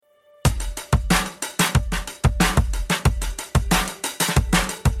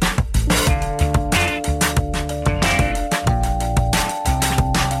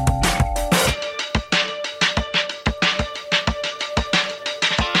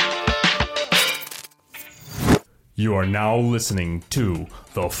You are now listening to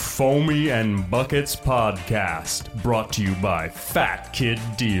the Foamy and Buckets podcast, brought to you by Fat Kid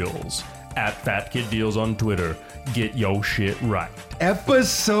Deals. At Fat Kid Deals on Twitter. Get your shit right.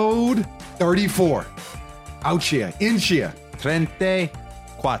 Episode 34. Out here, in here.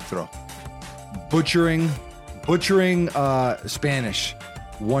 34. Butchering Spanish,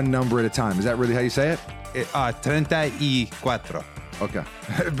 one number at a time. Is that really how you say it? 34. Okay.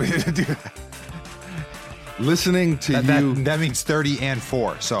 Listening to you. That means 30 and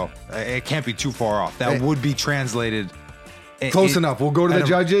 4, so it can't be too far off. That would be translated. Close enough. We'll go to the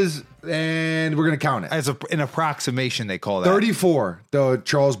judges, and we're going to count it. As an approximation, they call that. 34, the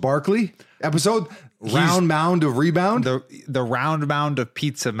Charles Barkley episode. Round mound of rebound. The round mound of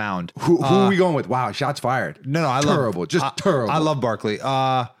pizza mound. Who are we going with? Wow, shots fired. No, I terrible. Terrible. I love Barkley.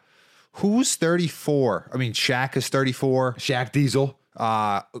 Who's 34? I mean, Shaq is 34. Shaq Diesel.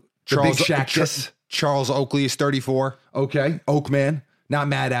 Charles big Shaq. Charles Oakley is 34. Okay, Oakman. Not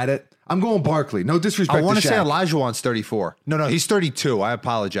mad at it. I'm going Barkley. No disrespect to Shaq. I want to say Olajuwon's 34. No, he's 32. I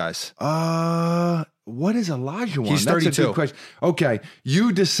apologize. What is Olajuwon? He's 32. That's a good question. Okay,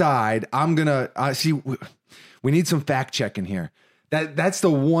 you decide. I'm gonna see. We need some fact checking here. That's the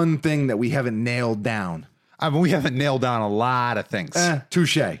one thing that we haven't nailed down. I mean, we haven't nailed down a lot of things.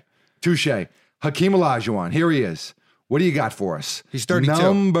 Touche. Hakeem Olajuwon. Here he is. What do you got for us? He's 32.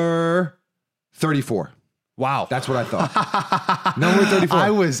 Number 34. Wow. That's what I thought. Number 34.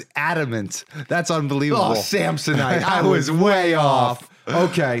 I was adamant. That's unbelievable. Oh, Samsonite. I was way off.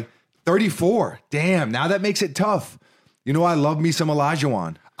 Okay. 34. Damn. Now that makes it tough. You know, I love me some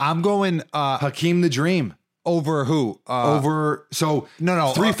Olajuwon. I'm going Hakeem the Dream. Over who? No.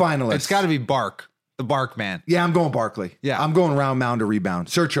 Three finalists. It's got to be Bark. The Bark man. Yeah, I'm going Barkley. Yeah. I'm going round mound to rebound.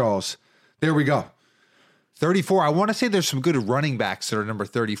 Sir Charles. There we go. 34. I want to say there's some good running backs that are number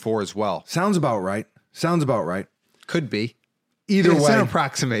 34 as well. Sounds about right. Could be. Either it's way. An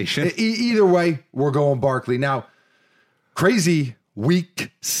approximation. Either way, we're going Barkley. Now, crazy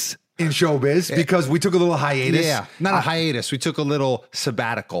weeks in showbiz because we took a little hiatus. Yeah, not a hiatus. We took a little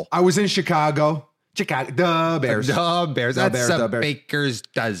sabbatical. I was in Chicago. The Bears. The Bears. That's the a Bears. Baker's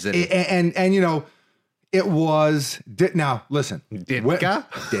dozen. And you know, it was... Now, listen.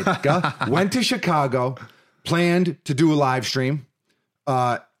 Ditka? Went to Chicago, planned to do a live stream.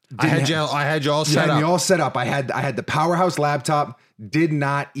 I had you all set up. You all set up. I had the Powerhouse laptop. Did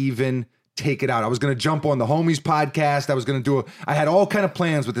not even take it out. I was going to jump on the Homies podcast. I had all kind of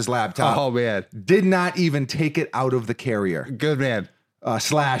plans with this laptop. Oh man. Did not even take it out of the carrier. Good man.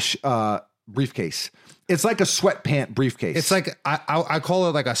 / briefcase. It's like a sweatpant briefcase. It's like I call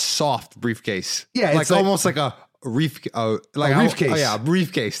it like a soft briefcase. Yeah, it's like almost like a briefcase. briefcase.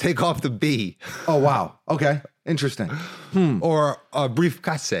 Briefcase. Take off the B. Oh wow. Okay. Interesting. Or a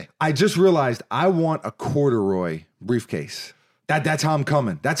briefcase. I just realized I want a corduroy briefcase. That's how I'm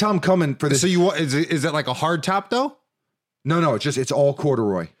coming. That's how I'm coming for this. So you want is it like a hard top though? No, it's all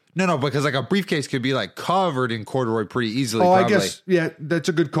corduroy. No, because like a briefcase could be like covered in corduroy pretty easily. Oh, probably. I guess, yeah, that's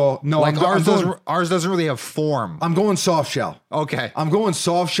a good call. No, like ours doesn't really have form. I'm going soft shell. Okay. I'm going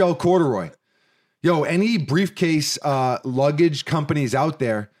soft shell corduroy. Yo, any briefcase luggage companies out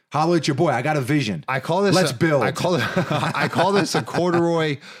there, holler at your boy. I got a vision. I call this Let's build. I call this a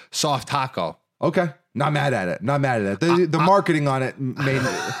corduroy soft taco. Okay. Not mad at it. The marketing on it may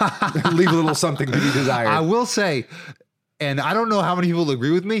leave a little something to be desired. I will say, and I don't know how many people agree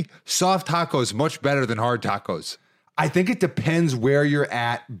with me, soft tacos is much better than hard tacos. I think it depends where you're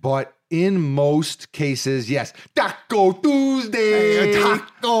at, but in most cases, yes. Taco Tuesday.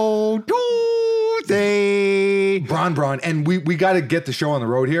 Taco Tuesday. Bron. And we got to get the show on the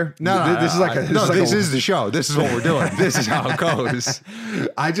road here. This is the show. This is what we're doing. This is how it goes.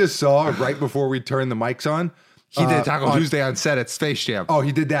 I just saw right before we turned the mics on. He did Taco Tuesday on set at Space Jam. Oh,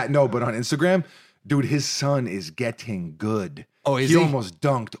 he did that? No, but on Instagram, dude, his son is getting good. Oh, is he? He almost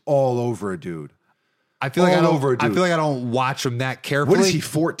dunked all over a dude. I feel like I don't watch him that carefully. What is he,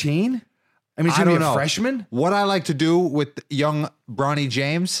 14? I mean, he's going to be a freshman? What I like to do with young Bronny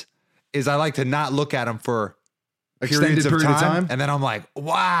James is I like to not look at him for extended period of time. And then I'm like,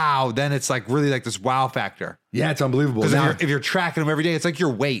 wow. Then it's like really like this wow factor. Yeah, it's unbelievable. Because if you're tracking him every day, it's like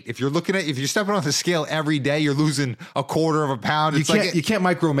your weight. If you're stepping off the scale every day, you're losing a quarter of a pound. You can't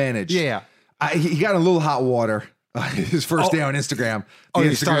micromanage. Yeah. He got a little hot water His first day on Instagram. The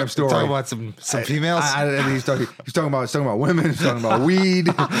he's Instagram story. Talking about some females. He's talking about women. He's talking about weed.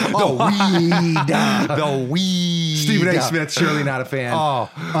 The weed. Stephen A. Smith, surely not a fan.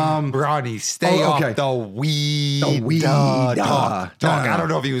 Ronnie, stay off the weed. The weed. Dog. No. I don't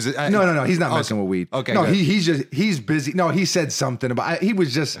know if he was. No. He's not messing with weed. Okay. No, good. he's busy. No, he said something about. He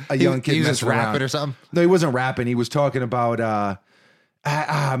was just a young kid. He was just messing rapping around. or something. No, he wasn't rapping. He was talking about.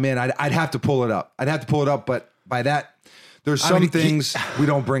 Man, I'd have to pull it up. But by that, there's some things we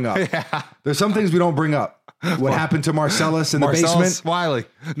don't bring up. Yeah. There's some things we don't bring up. What happened to Marcellus in the basement? Wiley.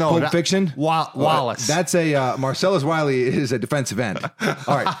 No, Pulp Fiction? Wallace. That's a Marcellus Wiley is a defensive end. All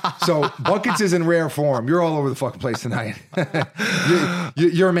right. So Buckets is in rare form. You're all over the fucking place tonight.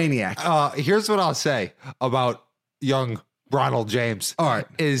 You're a maniac. Here's what I'll say about young Ronald James. All right.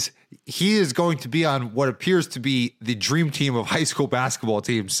 Is he is going to be on what appears to be the dream team of high school basketball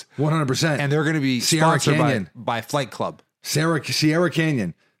teams. 100%. And they're going to be Sierra sponsored Canyon. by Flight Club. Sierra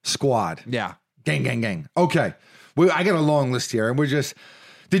Canyon squad. Yeah. Gang. Okay. I got a long list here, and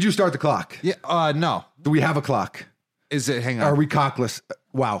did you start the clock? Yeah. No. Do we have a clock? Is it? Hang on. Are we cockless?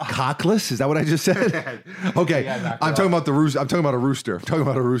 Wow, cockless? Is that what I just said? Okay, I'm talking about the rooster. I'm talking about a rooster.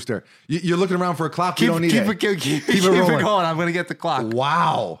 You're looking around for a clock. We don't need it. Keep it rolling. I'm going to get the clock.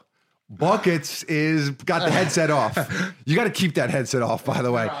 Wow. Buckets got the headset off. You got to keep that headset off, by the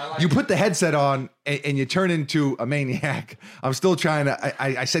way. You put the headset on and you turn into a maniac. I'm still trying to.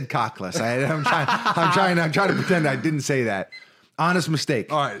 I said cockless. I'm trying to pretend I didn't say that. Honest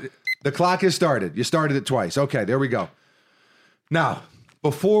mistake. All right. The clock has started. You started it twice. Okay, there we go. Now,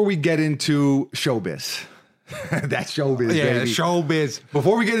 before we get into showbiz, that's showbiz, Yeah, baby. showbiz.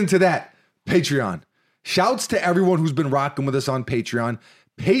 Before we get into that, Patreon. Shouts to everyone who's been rocking with us on Patreon.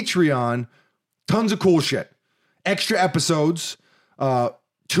 Patreon, tons of cool shit. Extra episodes,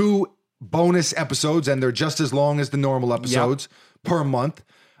 2 bonus episodes, and they're just as long as the normal episodes per month.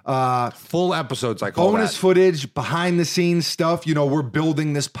 Full episodes, I call bonus that. footage, behind the scenes stuff. We're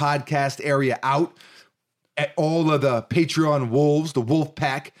building this podcast area out. At all of the Patreon wolves, the wolf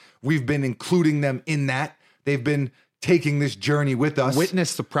pack, we've been including them in that. They've been taking this journey with us.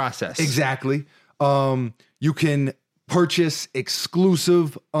 Witness the process. Exactly. You can purchase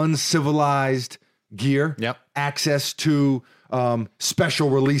exclusive, uncivilized gear. Yep. Access to special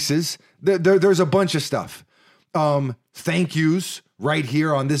releases. There's a bunch of stuff. Thank yous right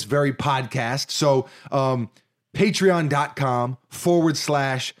here on this very podcast. So patreon.com/Mr.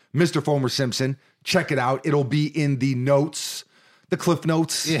 Fomer Simpson. Check it out. It'll be in the notes, the cliff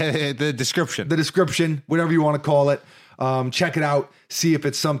notes. Yeah, the description. Whatever you want to call it. Check it out. See if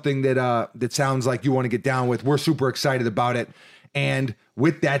it's something that sounds like you want to get down with. We're super excited about it. And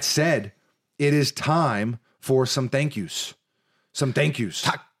with that said, it is time for some thank yous. Thank yous.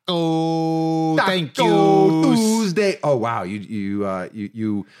 Taco thank Taco yous. Tuesday. Oh wow,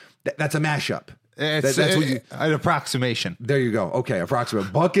 that's a mashup. It's That's what you. an approximation. There you go. Okay,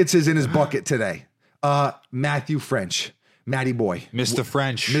 approximate. Buckets is in his bucket today. Matthew French. Matty boy. Mr.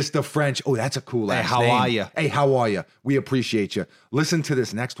 French. Mr. French. Oh, that's a cool last how name. are you? Hey, how are you? We appreciate you. Listen to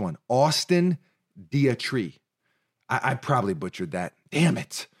this next one. Austin Diatri. I probably butchered that. Damn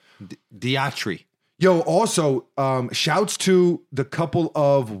it. Diatri. Yo, also, shouts to the couple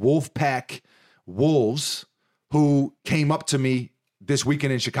of Wolfpack wolves who came up to me this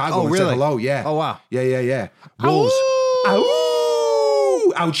weekend in Chicago and said hello. Yeah. Oh, wow. Yeah. Wolves.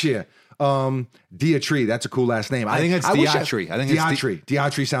 Ow! Out here. Diatri, that's a cool last name. I think it's Diatri.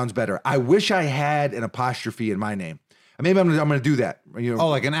 Diatri sounds better. I wish I had an apostrophe in my name. Maybe I'm gonna do that.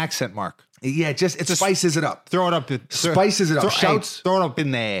 Like an accent mark. Yeah, it spices it up. Throw it up. Spices it up. Throw it up in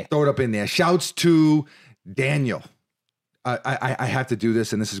there. Throw it up in there. Shouts to Daniel. I have to do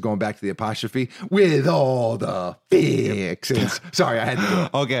this, and this is going back to the apostrophe with all the fixes. Sorry, I had to do it.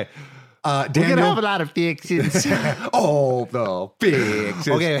 Okay. Daniel, We're gonna have a lot of fixes. all the fixes.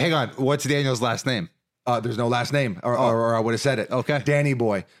 Okay, hang on. What's Daniel's last name? There's no last name, or I would have said it. Okay. Danny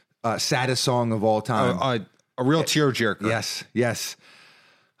Boy, saddest song of all time. A real tearjerker. Yes.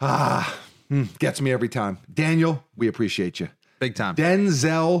 Gets me every time. Daniel, we appreciate you. Big time.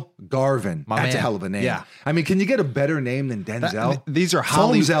 Denzel Garvin. That's man. a hell of a name. Yeah. I mean, can you get a better name than Denzel? These are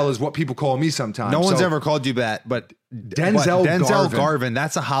Denzel is what people call me sometimes. No one's ever called you that, but Denzel Garvin.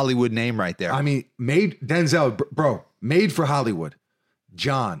 That's a Hollywood name right there. I mean, made for Hollywood.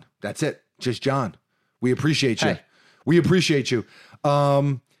 John. That's it. Just John. We appreciate you. Hey. We appreciate you.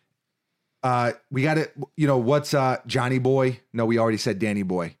 We got it. What's Johnny Boy? No, we already said Danny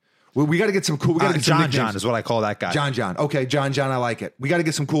Boy. We got to get some cool. We got to get some nicknames. John is what I call that guy. John. Okay, John. I like it. We got to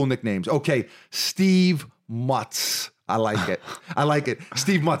get some cool nicknames. Okay, Steve Mutz. I like it.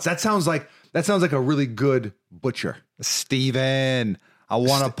 Steve Mutz. That sounds like That sounds like a really good butcher. Steven, I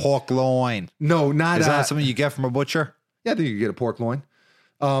want a pork loin. No, not Is that something you get from a butcher? Yeah, I think you can get a pork loin.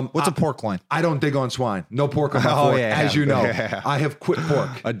 What's a pork loin? I don't dig on swine. No pork on my Oh, fork, yeah. as you know. Yeah. I have quit pork.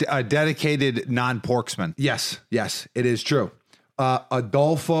 A dedicated non-porksman. Yes, it is true.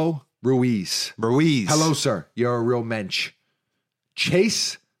 Adolfo Ruiz. Hello, sir. You're a real mensch.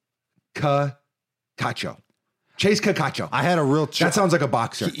 Chase Cacacho. Chase Cacacho. I had a real... That sounds like a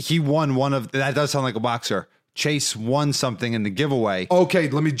boxer. He won one of... That does sound like a boxer. Chase won something in the giveaway. Okay,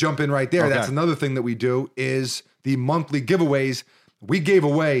 let me jump in right there. Okay. That's another thing that we do is the monthly giveaways. We gave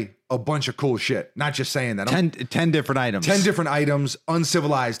away a bunch of cool shit. Not just saying that. 10 different items. 10 different items,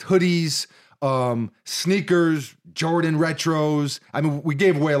 uncivilized hoodies, sneakers, Jordan retros. I mean, we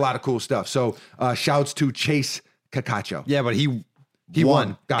gave away a lot of cool stuff. So shouts to Chase Cacacho. Yeah, but he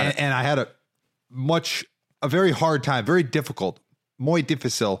won. Got it. And I had a very hard time, very difficult, muy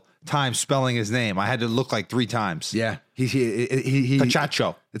difícil time spelling his name. I had to look like 3 times. Yeah. He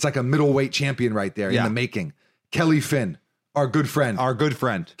Cacacho. It's like a middleweight champion right there in Yeah. the making. Kelly Finn, our good friend.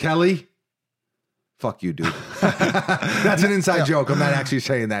 Kelly, fuck you, dude. That's an inside joke. I'm not actually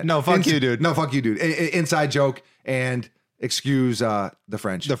saying that. No, fuck you, dude. No, fuck you, dude. Inside joke, and excuse the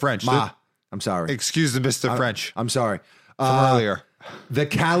French. The French. I'm sorry. Excuse the Mr. French I'm sorry. from earlier. The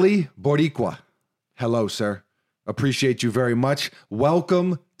Cali Boricua. Hello, sir. Appreciate you very much.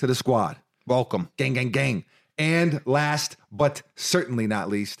 Welcome to the squad. Welcome. Gang, gang, gang. And last, but certainly not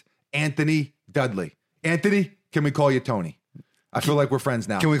least, Anthony Dudley. Anthony, can we call you Tony? I feel like we're friends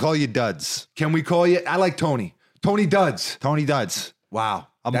now. Can we call you Duds? Can we call you? I like Tony. Tony Duds. Tony Duds. Wow.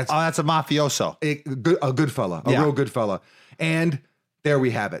 That's a mafioso. A good fella. A Yeah. real good fella. And there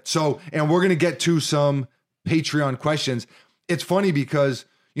we have it. So, and we're going to get to some Patreon questions. It's funny because,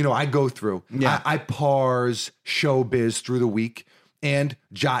 you know, I go through, Yeah. I parse showbiz through the week and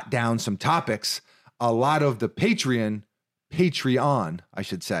jot down some topics. A lot of the Patreon, I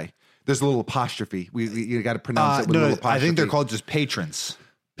should say. There's a little apostrophe. You got to pronounce it with a little apostrophe. I think they're called just patrons.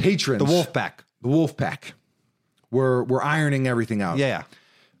 Patrons. The Wolfpack. We're ironing everything out. Yeah.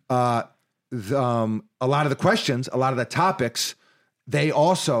 A lot of the questions, a lot of the topics, they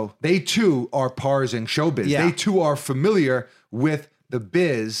too are parsing showbiz. Yeah. They too are familiar with the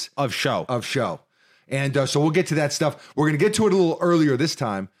biz Of show. And so we'll get to that stuff. We're going to get to it a little earlier this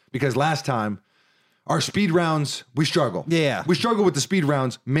time because last time our speed rounds, we struggle. Yeah. We struggle with the speed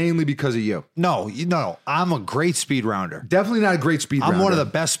rounds mainly because of you. No. I'm a great speed rounder. Definitely not a great speed rounder. I'm one of the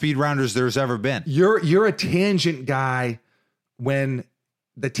best speed rounders there's ever been. You're a tangent guy when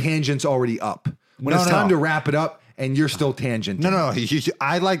the tangent's already up. When it's time to wrap it up and you're still tangenting. No.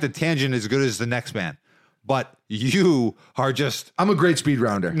 I like the tangent as good as the next man. But you are just... I'm a great speed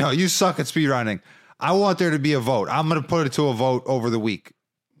rounder. No, you suck at speed rounding. I want there to be a vote. I'm going to put it to a vote over the week.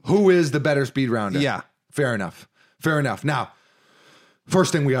 Who is the better speed rounder? Yeah. Fair enough. Now,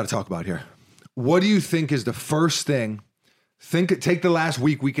 first thing we got to talk about here. What do you think is the first thing? Take the last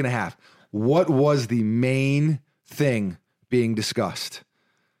week and a half. What was the main thing being discussed?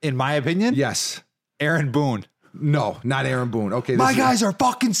 In my opinion? Yes. Aaron Boone. No, not Aaron Boone. Okay. My guys are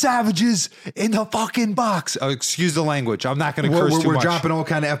fucking savages in the fucking box. Oh, excuse the language. I'm not going to curse too We're much. dropping all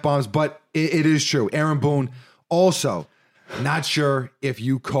kind of F-bombs, but it is true. Aaron Boone. Also, not sure if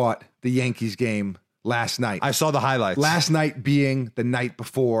you caught the Yankees game last night. I saw the highlights. Last night being the night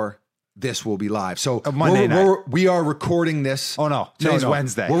before this will be live. So Monday night. we are recording this. Oh, no. Today's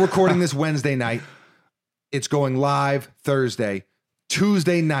Wednesday. We're recording this Wednesday night. It's going live Thursday.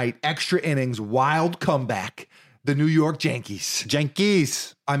 Tuesday night, extra innings, wild comeback. The New York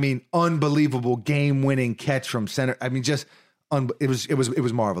Yankees. I mean, unbelievable game-winning catch from center. I mean, just it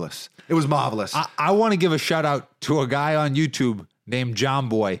was marvelous. It was marvelous. I want to give a shout out to a guy on YouTube named John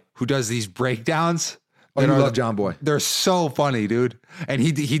Boy who does these breakdowns. Oh, you love John Boy. They're so funny, dude. And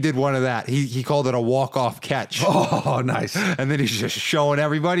he did one of that. He called it a walk-off catch. Oh, nice. And then he's just showing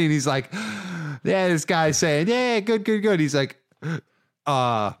everybody, and he's like, yeah, this guy's saying, yeah, good. He's like,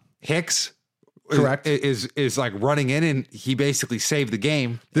 Hicks. Correct. Is like running in, and he basically saved the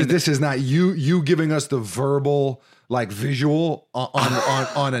game. This is not you giving us the verbal like visual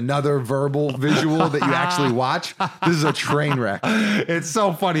on another verbal visual that you actually watch. This is a train wreck. It's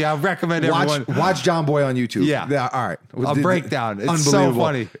so funny. I recommend everyone watch John Boy on YouTube. Yeah. All right. A breakdown. It's unbelievable. so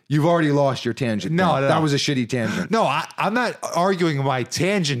funny. You've already lost your tangent. No, that was a shitty tangent. No, I'm not arguing my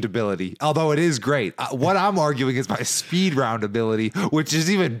tangent ability, although it is great. What I'm arguing is my speed round ability, which is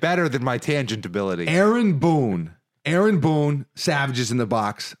even better than my tangent ability. Aaron Boone Aaron Boone, Savages in the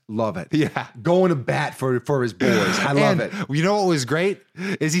Box, love it. Yeah. Going to bat for his boys. I love And it. you know what was great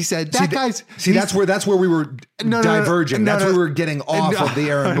is he said that guy's That's where we were diverging. That's where we were getting off of the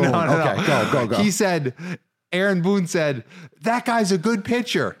Aaron Boone. Okay, go. He said, Aaron Boone said, that guy's a good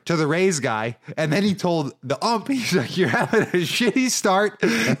pitcher to the Rays guy. And then he told the ump, he's like, you're having a shitty start.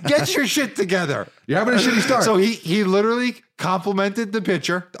 Get your shit together. You're having a shitty start. So he literally complimented the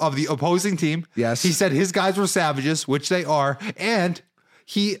pitcher of the opposing team. Yes. He said his guys were savages, which they are. And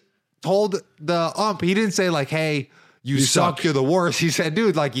he told the ump, he didn't say like, hey, you suck, you're the worst. He said,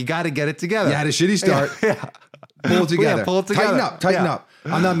 dude, like, you got to get it together. You had a shitty start. Yeah. Pull it together. Yeah, pull it together. Tighten Yeah. up.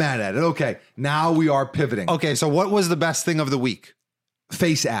 I'm not mad at it. Okay, now we are pivoting. Okay, so what was the best thing of the week?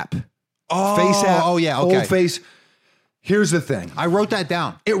 Face app. Oh, Face app. Oh, yeah, okay. Old face. Here's the thing. I wrote that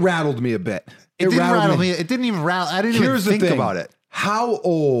down. It rattled me a bit. It didn't rattle me. It didn't even rattle. I didn't Here's even the think thing. about it. How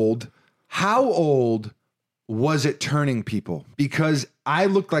old was it turning people? Because I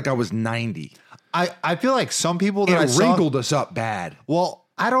looked like I was 90. I feel like some people that I It saw, wrinkled us up bad. well,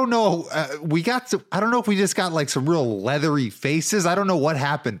 I don't know. I don't know if we just got like some real leathery faces. I don't know what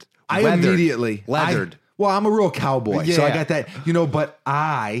happened. Leathered. I'm a real cowboy, so I Yeah. got that. But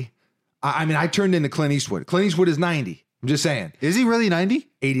I mean, I turned into Clint Eastwood. Clint Eastwood is 90. I'm just saying. Is he really 90?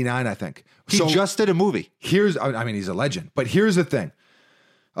 89, I think. He So just did a movie. he's a legend. But here's the thing.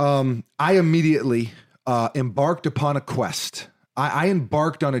 I immediately embarked upon a quest. I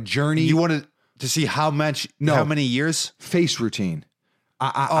embarked on a journey. You wanted to see how many years? Face routine.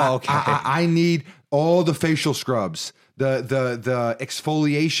 Okay. I need all the facial scrubs, the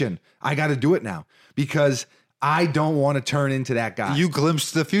exfoliation. I got to do it now because I don't want to turn into that guy. You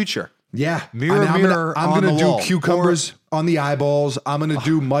glimpsed the future. Yeah. Mirror, mirror I'm on gonna the do wall. cucumbers on the eyeballs. I'm going to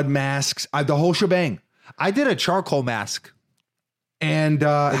do mud masks. The whole shebang. I did a charcoal mask. And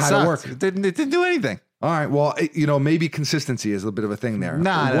how Sucked. to work. It didn't do anything. All right. Well, maybe consistency is a bit of a thing there.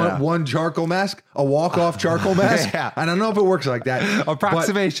 Nah. One charcoal mask, a walk-off charcoal mask. Yeah. I don't know if it works like that.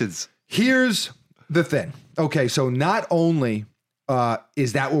 Approximations. But here's the thing. Okay, so not only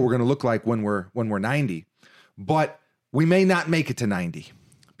is that what we're going to look like when we're 90, but we may not make it to 90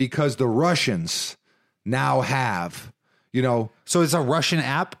 because the Russians now have, So it's a Russian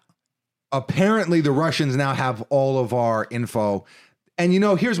app? apparently the Russians now have all of our info. And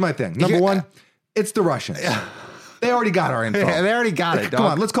here's my thing. Number one, it's the Russians. They already got our info. Yeah, they already got it, Come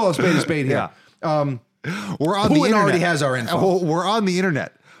dog. on, let's call a spade here. Yeah. We're on Putin the internet. already has our info. We're on the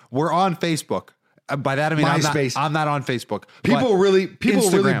internet. We're on Facebook. By that I mean MySpace. I'm not on Facebook. People but really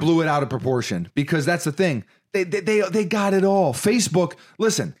Instagram. blew it out of proportion because that's the thing. They got it all. Facebook.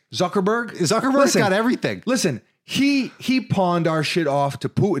 Listen, Zuckerberg's got everything. Listen, he pawned our shit off to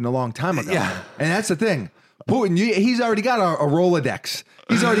Putin a long time ago. Yeah. And that's the thing. Putin, he's already got a Rolodex.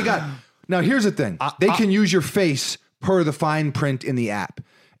 He's already got. Now here's the thing. They can use your face per the fine print in the app.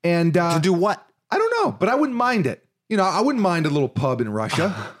 And To do what? I don't know, but I wouldn't mind it. I wouldn't mind a little pub in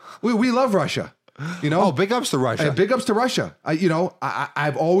Russia. We love Russia. Oh, big ups to Russia. Big ups to Russia.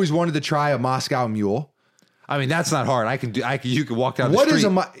 I've always wanted to try a Moscow Mule. I mean, that's not hard. You can walk down What the is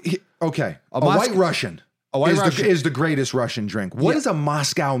street. a white Russian? A white is Russian. is the greatest Russian drink. What is a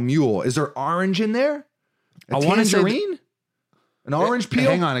Moscow Mule? Is there orange in there? I wanna say tangerine? An orange peel?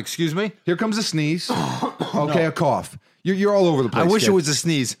 Hang on, excuse me. Here comes a sneeze. Okay, a cough. You're all over the place. I wish kid. it was a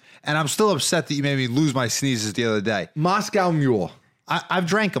sneeze, and I'm still upset that you made me lose my sneezes the other day. Moscow Mule. I've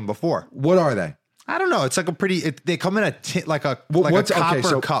drank them before. What are they? I don't know. It's like a pretty. They come in a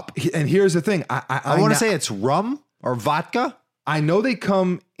copper cup. And here's the thing. I want to say it's rum or vodka I know they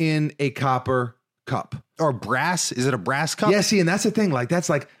come in a copper cup. or brass. Is it a brass cup? Yeah, see, and that's the thing. That's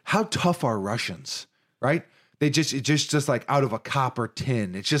how tough are Russians, right? It's just like out of a copper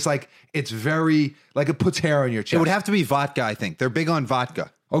tin. It's just like it's very it puts hair on your chest. It would have to be vodka. I think they're big on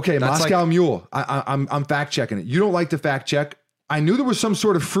vodka. Okay, That's Moscow Mule. I'm fact checking it. You don't like the fact check? I knew there was some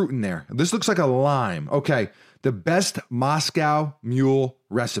sort of fruit in there. This looks like a lime. Okay, the best Moscow Mule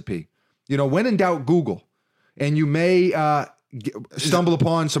recipe. When in doubt, Google, and you may stumble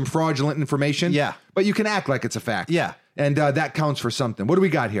upon some fraudulent information. Yeah, but you can act like it's a fact. Yeah, and that counts for something. What do we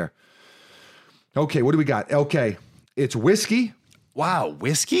got here? Okay, what do we got? Okay, it's whiskey. Wow,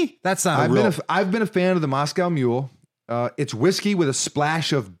 whiskey? That's not I've been a fan of the Moscow Mule. It's whiskey with a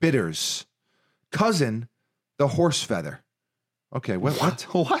splash of bitters. Cousin, the horse feather. Okay, what?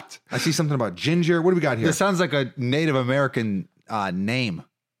 What? I see something about ginger. What do we got here? This sounds like a Native American name,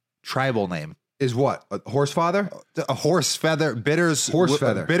 tribal name. Is what? A horse father? A horse feather, bitters. Horse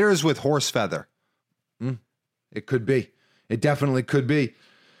feather. Bitters with horse feather. It could be. It definitely could be.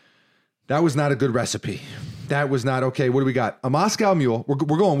 That was not a good recipe. That was not okay. What do we got? A Moscow Mule. We're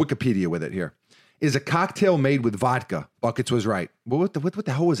going Wikipedia with it here. is a cocktail made with vodka. Buckets was right. Well, what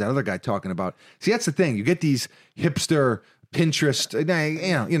the hell was that other guy talking about? See, that's the thing. You get these hipster Pinterest,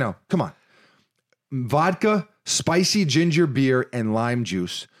 come on. Vodka, spicy ginger beer, and lime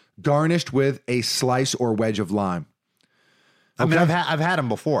juice, garnished with a slice or wedge of lime. I mean, I've had them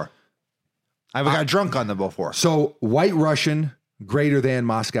before. I've got drunk on them before. So White Russian, greater than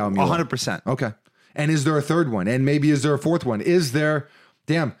Moscow Mule. 100%. Okay. And is there a third one? And maybe is there a fourth one?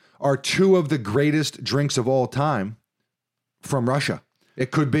 Are two of the greatest drinks of all time from Russia?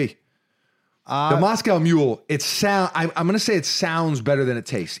 It could be. The Moscow Mule, I'm going to say it sounds better than it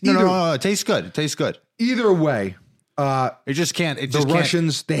tastes. No. It tastes good. It tastes good. Either way, It just can't.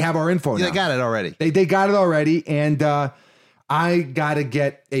 Russians, they have our info now. They got it already. They got it already. And I got to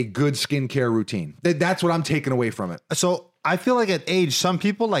get a good skincare routine. That's what I'm taking away from it. So I feel like it aged some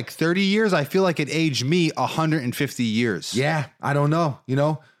people like 30 years. I feel like it aged me 150 years. Yeah, I don't know.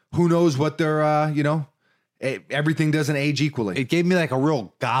 Who knows what they're, everything doesn't age equally. It gave me like a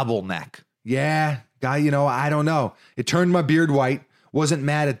real gobble neck. Yeah, guy, I don't know. It turned my beard white. Wasn't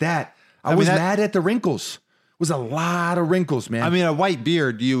mad at that. I was mad at the wrinkles. It was a lot of wrinkles, man. I mean, a white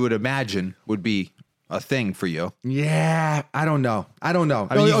beard, you would imagine, would be a thing for you. Yeah, I don't know. I mean,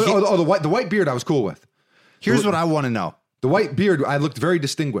 the white beard I was cool with. Here's what I want to know. The white beard, I looked very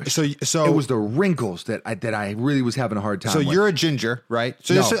distinguished. So it was the wrinkles that I really was having a hard time. So with. You're a ginger, right?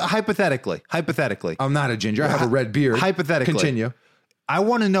 So No. just hypothetically, I'm not a ginger. I have a red beard. Hypothetically. Continue. I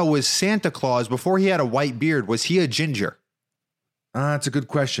want to know, was Santa Claus, before he had a white beard, was he a ginger? That's a good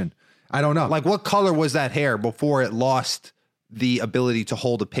question. I don't know. Like, what color was that hair before it lost the ability to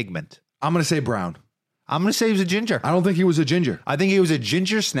hold a pigment? I'm going to say brown. I'm going to say he was a ginger. I don't think he was a ginger. I think he was a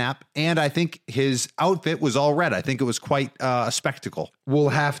ginger snap, and I think his outfit was all red. I think it was quite a spectacle. We'll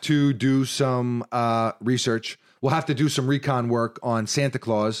have to do some research. We'll have to do some recon work on Santa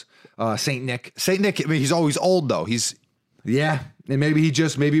Claus, Saint Nick. Saint Nick, I mean, he's always old, though. Yeah, and maybe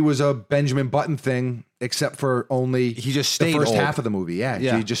it was a Benjamin Button thing, except for only he just stayed the first old. half of the movie.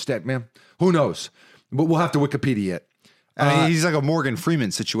 Yeah. He just stayed, man. Who knows? But we'll have to Wikipedia it. I mean, he's like a Morgan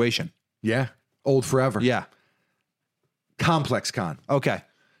Freeman situation. Yeah, old forever. Yeah. Complex Con. Okay.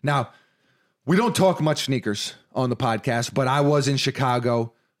 Now, we don't talk much sneakers on the podcast, but I was in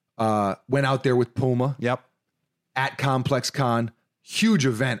Chicago, went out there with Puma. Yep. At Complex Con. Huge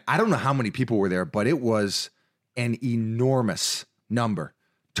event. I don't know how many people were there, but it was an enormous number.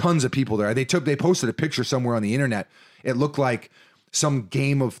 Tons of people there. They posted a picture somewhere on the internet. It looked like some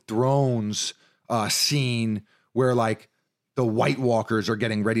Game of Thrones scene where like the White Walkers are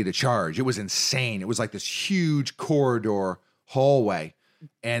getting ready to charge. It was insane. It was like this huge corridor hallway.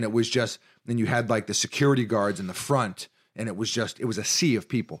 And it was just, then you had like the security guards in the front, and it was a sea of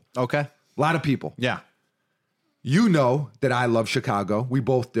people. Okay. A lot of people. Yeah. You know that I love Chicago. We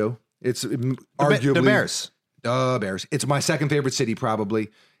both do. It's arguably the Bears. The Bears. It's my second favorite city,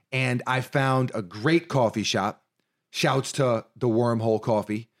 probably. And I found a great coffee shop. Shouts to the Wormhole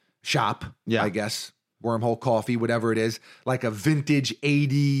Coffee Shop, I guess. Wormhole Coffee, whatever it is. Like a vintage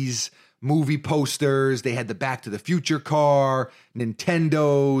 80s movie posters. They had the Back to the Future car,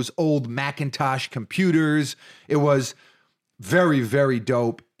 Nintendos, old Macintosh computers. It was very, very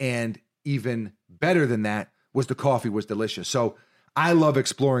dope. And even better than that was the coffee was delicious. So I love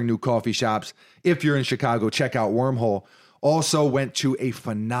exploring new coffee shops. If you're in Chicago, check out Wormhole. Also went to a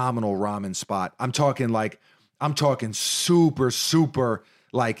phenomenal ramen spot. I'm talking super, super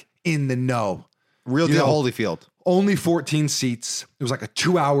like in the know. Real deal Holyfield. Only 14 seats. It was like a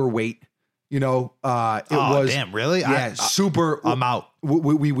 2-hour wait. It was. Damn, really? Yeah, super. I'm out.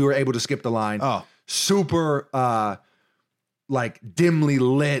 We were able to skip the line. Oh. Super like dimly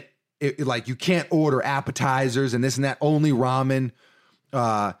lit. Like you can't order appetizers and this and that, only ramen.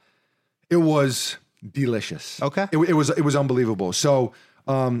 It was delicious. Okay. It was unbelievable. So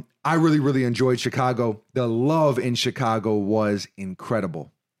I really, really enjoyed Chicago. The love in Chicago was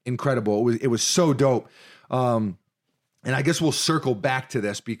incredible. Incredible. It was so dope. And I guess we'll circle back to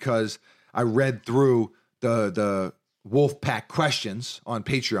this because I read through the Wolfpack questions on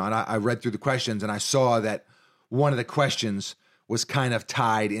Patreon. I read through the questions and I saw that one of the questions was kind of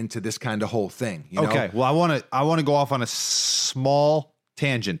tied into this kind of whole thing. Okay. Well, I want to go off on a small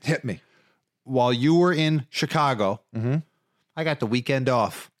tangent. Hit me. While you were in Chicago, I got the weekend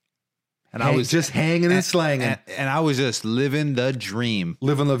off. And I was just hanging and slanging. And I was just living the dream.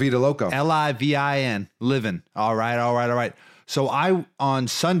 Living La Vida Loco. Livin. Living. All right. So I, on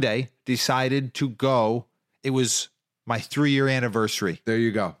Sunday, decided to go. It was my 3-year anniversary. There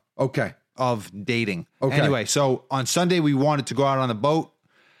you go. Okay. Of dating. Okay. Anyway, so on Sunday, we wanted to go out on the boat.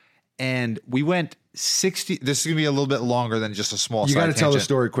 and we went 60. This is going to be a little bit longer than just a small You side got to tell the tangent.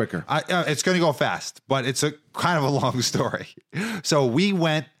 story quicker. It's going to go fast, but it's a kind of a long story. So we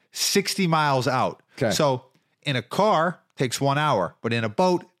went 60 miles out. Okay. So in a car takes 1 hour, but in a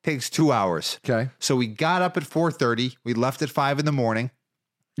boat takes 2 hours. Okay. So we got up at 4:30. We left at 5 in the morning.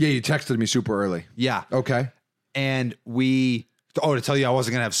 Yeah, you texted me super early. Yeah. Okay. And to tell you I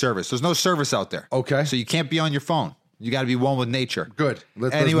wasn't going to have service. There's no service out there. Okay. So you can't be on your phone. You got to be one with nature. Good.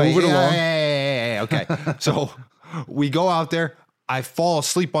 Let's Anyway, move it along. okay. So we go out there. I fall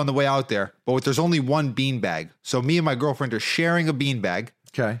asleep on the way out there, but there's only one beanbag. So me and my girlfriend are sharing a beanbag.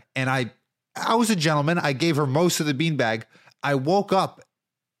 Okay. And I was a gentleman. I gave her most of the beanbag. I woke up,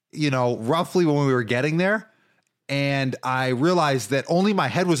 roughly when we were getting there, and I realized that only my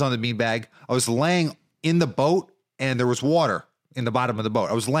head was on the beanbag. I was laying in the boat, and there was water in the bottom of the boat.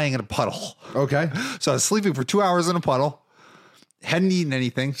 I was laying in a puddle. Okay. So I was sleeping for 2 hours in a puddle. Hadn't eaten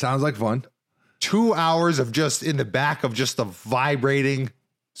anything. Sounds like fun. 2 hours of just in the back of just a vibrating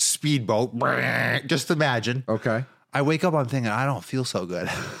speedboat. Just imagine. Okay. I wake up, I'm thinking, I don't feel so good.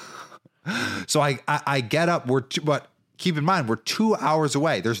 So I get up. But keep in mind, we're 2 hours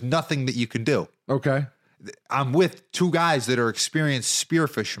away. There's nothing that you can do. Okay. I'm with two guys that are experienced spear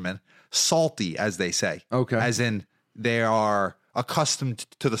fishermen, salty, as they say. Okay. As in they are accustomed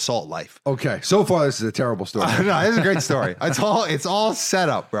to the salt life. Okay. So far, this is a terrible story. No, it's a great story. It's all set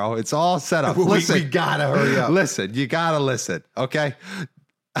up, bro. It's all set up. Listen, we gotta hurry up. Listen, you gotta listen. Okay.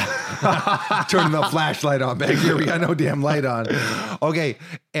 Turning the flashlight on back here. We got no damn light on. Okay.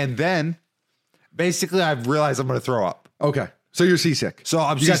 And then basically I've realized I'm going to throw up. Okay. So you're seasick. So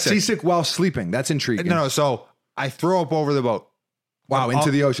I'm you got seasick. seasick while sleeping. That's intriguing. No. So I throw up over the boat. Wow.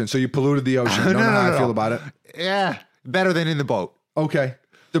 Into the ocean. So you polluted the ocean. Don't know how I feel about it. Yeah. Better than in the boat. Okay.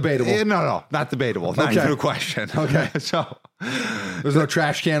 Debatable. No. Not debatable. Not Okay. even a question. Okay. So There's no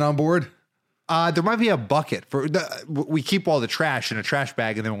trash can on board. there might be a bucket we keep all the trash in a trash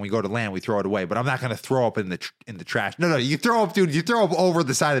bag, and then when we go to land, we throw it away. But I'm not going to throw up in the trash. No. You throw up, dude. You throw up over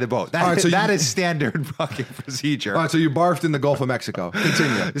the side of the boat. All right, so that is standard fucking procedure. All right. So you barfed in the Gulf of Mexico.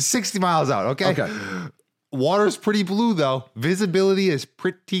 Continue. It's 60 miles out. Okay. Okay. Water's pretty blue though. Visibility is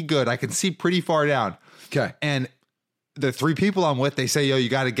pretty good. I can see pretty far down. Okay. And the three people I'm with, they say, yo, you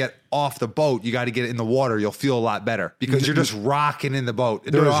got to get off the boat. You got to get in the water. You'll feel a lot better because you're just rocking in the boat.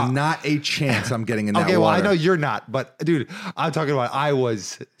 There is not a chance I'm getting in that Okay, well, water. I know you're not, but dude, I'm talking about I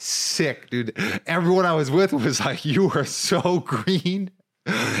was sick, dude. Everyone I was with was like, you were so green.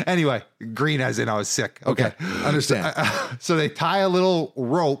 Anyway, green as in I was sick. Okay. Understand. So they tie a little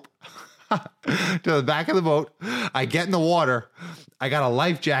rope to the back of the boat. I get in the water. I got a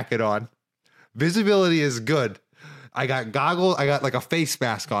life jacket on. Visibility is good. I got goggles. I got like a face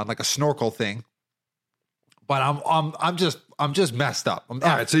mask on, like a snorkel thing. But I'm just messed up. All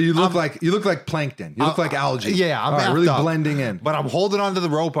right, so you look like plankton. You look like algae. Yeah, I'm All right, effed really up. blending in. But I'm holding onto the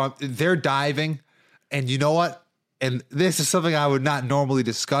rope. They're diving, and you know what? And this is something I would not normally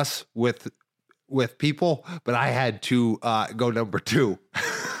discuss with people, but I had to go number 2.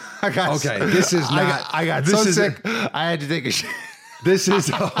 This is not. I got this so is sick. I had to take a shit. This is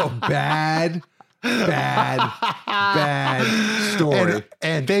a bad story.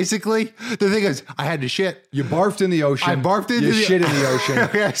 And basically, the thing is, I had to shit. You barfed in the ocean. I barfed into you the shit in the ocean.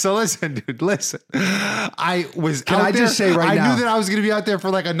 Okay, so listen, dude, listen. I was Can out I there. just say right now- I knew that I was going to be out there for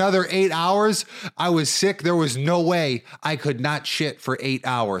like another 8 hours. I was sick. There was no way I could not shit for 8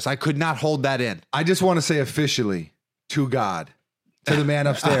 hours. I could not hold that in. I just want to say officially to God, to the man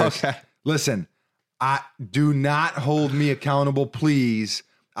upstairs. Okay. Listen, I do not hold me accountable, please.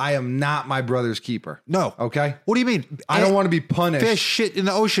 I am not my brother's keeper. No. Okay. What do you mean? I don't want to be punished. Fish shit in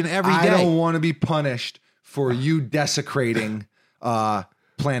the ocean every I day. don't want to be punished for you desecrating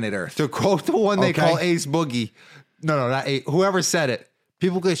planet Earth. To quote the one they Okay. call Ace Boogie. No, not Ace. Whoever said it.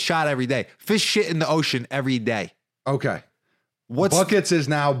 People get shot every day. Fish shit in the ocean every day. Okay. What's Buckets is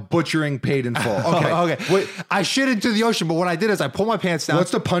now butchering paid in full. Okay. okay. Wait, I shit into the ocean, but what I did is I pulled my pants down.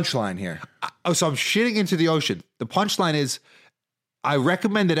 what's the punchline here? So I'm shitting into the ocean. The punchline is I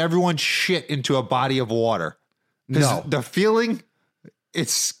recommend that everyone shit into a body of water. 'Cause No. the feeling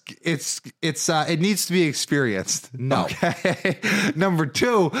it needs to be experienced. No. Okay. Number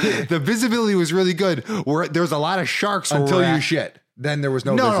 2, the visibility was really good. Where there's a lot of sharks where Until we're you at. shit. Then there was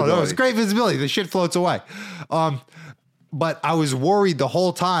no No, visibility. it was great visibility. The shit floats away. But I was worried the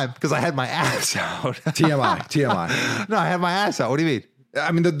whole time because I had my ass out. TMI. No, I had my ass out. What do you mean?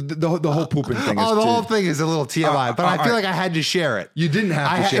 I mean, the whole pooping thing is Oh, the too- whole thing is a little TMI, but I feel all like right. I had to share it. You didn't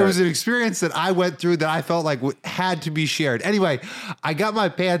have to share It was it. an experience that I went through that I felt like had to be shared. Anyway, I got my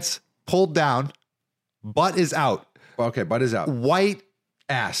pants pulled down. Butt is out. Okay, butt is out. White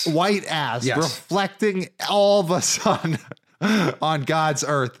ass. white ass Yes. reflecting all the sun on God's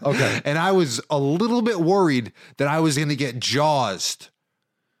earth. Okay. And I was a little bit worried that I was going to get jawsed.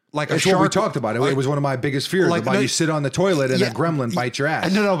 Like That's a shark. what we talked about. It was one of my biggest fears. Like, about no- you sit on the toilet and Yeah. a gremlin bites your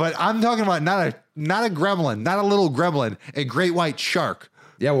ass. No, but I'm talking about not a gremlin, not a little gremlin, a great white shark.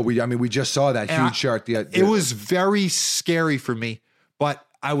 Yeah, well, we just saw that And huge shark. It was very scary for me, but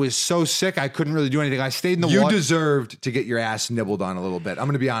I was so sick I couldn't really do anything. I stayed in the You water. deserved to get your ass nibbled on a little bit. I'm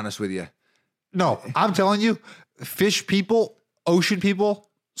going to be honest with you. No, I'm telling you, fish people, ocean people,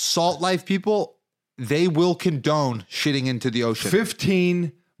 salt life people, they will condone shitting into the ocean.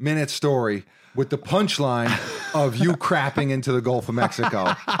 15-minute story with the punchline of you crapping into the Gulf of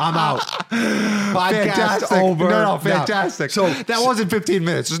Mexico. I'm out. Podcast Fantastic. over. No, fantastic. So that wasn't 15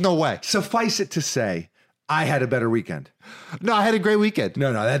 minutes. There's no way. suffice it to say, I had a better weekend. No, I had a great weekket.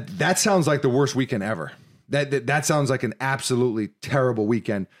 No, that sounds like the worst weekend ever. That sounds like an absolutely terrible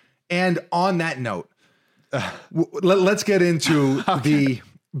weekend. And on that note, let's get into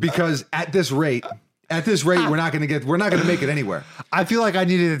because at this rate, we're not going to make it anywhere. I feel like I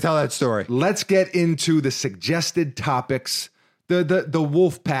needed to tell that story. Let's get into the suggested topics, the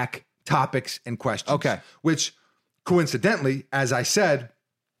wolf pack topics and questions. Okay. Which coincidentally, as I said,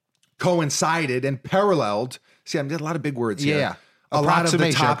 coincided and paralleled. See, I did a lot of big words here. Yeah. A lot of the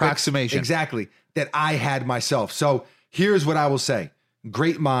Approximation, topics, approximation. exactly, that I had myself. So here's what I will say.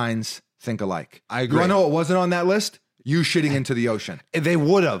 Great minds think alike. I agree. You want to know what wasn't on that list? You shitting into the ocean. They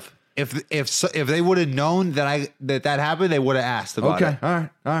would have. If they would have known that happened, they would have asked about Okay. it. All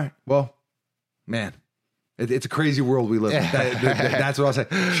right. Well, man, it's a crazy world we live in. That's what I'll say.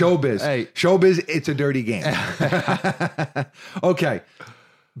 Showbiz. Hey. Showbiz, it's a dirty game. Okay.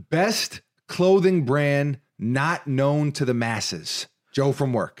 Best clothing brand not known to the masses. Joe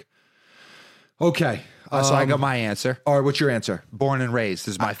from work. Okay. So I got my answer. All right, what's your answer? Born and raised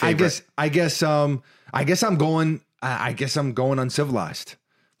is my favorite. I guess I'm going uncivilized.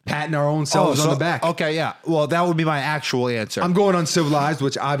 Patting our own selves on the back. Okay, yeah. Well, that would be my actual answer. I'm going uncivilized,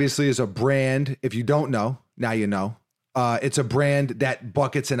 which obviously is a brand. If you don't know, now you know. It's a brand that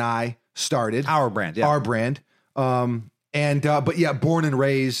Buckets and I started. Our brand, yeah. Our brand. But yeah, Born and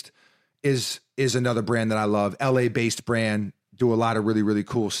Raised is another brand that I love. LA based brand, do a lot of really, really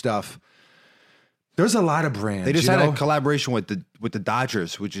cool stuff. There's a lot of brands. They just had a collaboration with the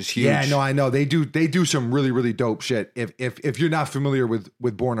Dodgers, which is huge. Yeah, no, I know. They do some really, really dope shit. If you're not familiar with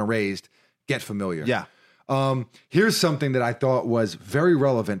Born and Raised, get familiar. Yeah. Here's something that I thought was very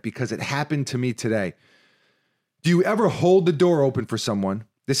relevant because it happened to me today. Do you ever hold the door open for someone?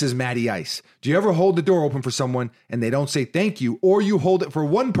 This is Matty Ice. Do you ever hold the door open for someone and they don't say thank you, or you hold it for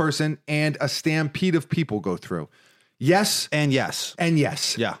one person and a stampede of people go through? Yes. And yes. And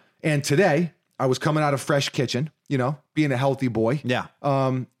yes. Yeah. And today I was coming out of Fresh Kitchen, being a healthy boy. Yeah.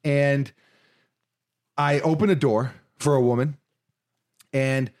 And I open a door for a woman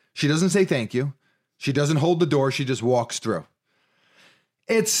and she doesn't say thank you. She doesn't hold the door. She just walks through.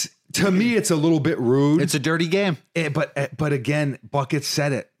 To me, it's a little bit rude. It's a dirty game. But again, Bucket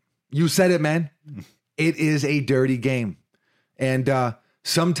said it. You said it, man. It is a dirty game. And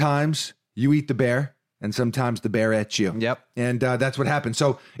sometimes you eat the bear and sometimes the bear eats you. Yep. And that's what happens.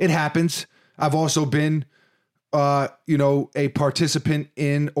 So it happens. I've also been, a participant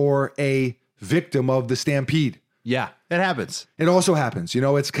in or a victim of the stampede. Yeah, it happens. It also happens.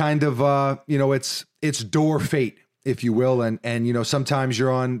 It's kind of, it's door fate, if you will. And sometimes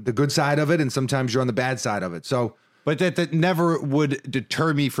you're on the good side of it and sometimes you're on the bad side of it. So, But that never would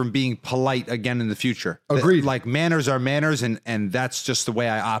deter me from being polite again in the future. Agreed. Like manners are manners, and that's just the way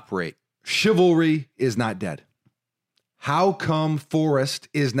I operate. chivalry is not dead. How come Forrest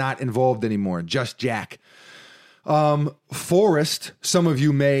is not involved anymore? Just Jack. Forrest, some of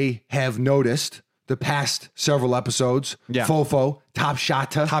you may have noticed the past several episodes. Yeah. Fofo, Top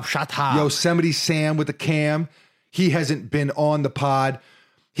Shotta. Top Shotta. Yosemite Sam with the cam. He hasn't been on the pod.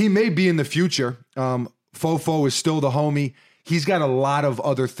 He may be in the future. Fofo is still the homie. He's got a lot of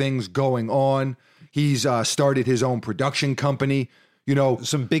other things going on. He's started his own production company.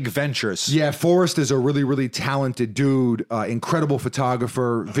 Some big ventures. Yeah, Forrest is a really, really talented dude, incredible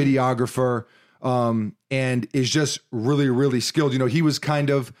photographer, videographer, and is just really, really skilled. He was kind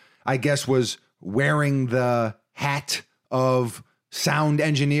of, I guess, was wearing the hat of sound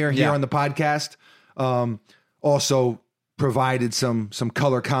engineer here Yeah. on the podcast. Also provided some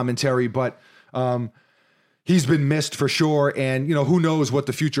color commentary, but he's been missed for sure. And, who knows what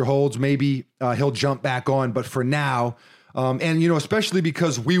the future holds. Maybe he'll jump back on. But for now, especially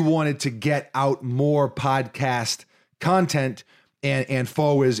because we wanted to get out more podcast content And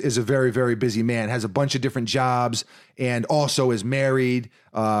Foe is a very, very busy man, has a bunch of different jobs, and also is married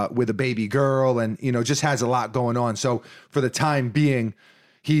with a baby girl, and just has a lot going on. So for the time being,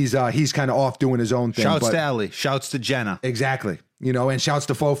 he's kind of off doing his own thing. Shouts to Ellie. Shouts to Jenna. Exactly. And shouts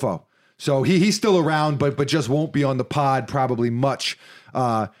to Fofo. So he's still around, but just won't be on the pod probably much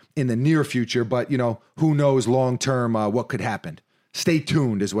in the near future. But who knows long term what could happen. Stay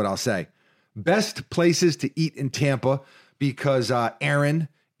tuned is what I'll say. Best places to eat in Tampa, because Aaron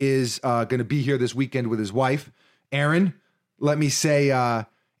is going to be here this weekend with his wife. Aaron, let me say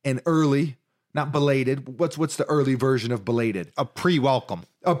an early, not belated. What's the early version of belated? A pre-welcome.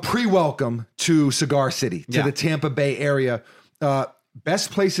 A pre-welcome to Cigar City, to the Tampa Bay area.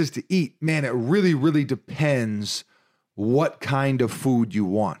 Best places to eat, man, it really, really depends what kind of food you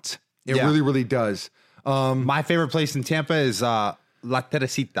want. It really, really does. My favorite place in Tampa is La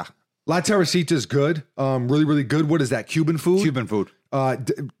Teresita. La Teresita is good. Really, really good. What is that? Cuban food? Cuban food.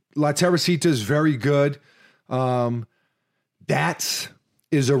 La Teresita is very good. That's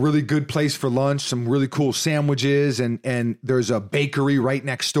is a really good place for lunch. Some really cool sandwiches, and there's a bakery right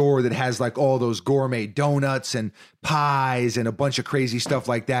next door that has like all those gourmet donuts and pies and a bunch of crazy stuff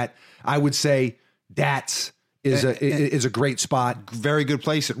like that. I would say that's is a great spot. Very good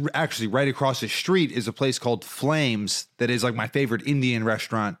place. Actually, right across the street is a place called Flames that is like my favorite Indian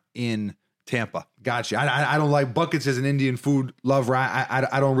restaurant in Tampa. Gotcha. I don't like Buckets as an Indian food lover.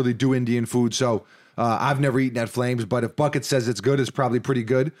 I don't really do Indian food, so I've never eaten at Flames. But if Bucket says it's good, it's probably pretty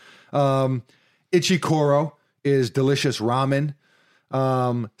good. Ichikoro is delicious ramen.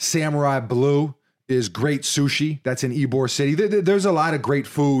 Samurai Blue is great sushi. That's in Ybor City. There's a lot of great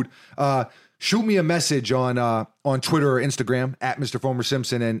food. Shoot me a message on Twitter or Instagram at Mr. Fomer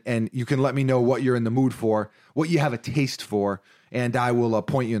Simpson, and you can let me know what you're in the mood for, what you have a taste for, and I will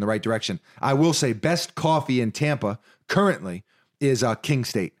point you in the right direction. I will say best coffee in Tampa currently is King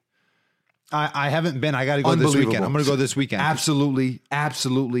State. I haven't been. I got to go this weekend. I'm going to go this weekend. Absolutely,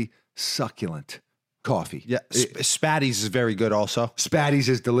 absolutely succulent coffee. Yeah, Spatty's is very good also. Spatty's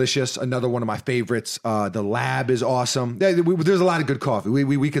is delicious. Another one of my favorites. The Lab is awesome. There's a lot of good coffee.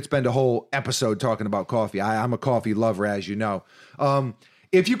 We could spend a whole episode talking about coffee. I'm a coffee lover, as you know.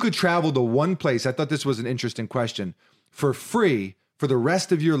 If you could travel to one place, I thought this was an interesting question, for free for the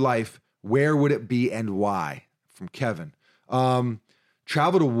rest of your life, where would it be and why? From Kevin.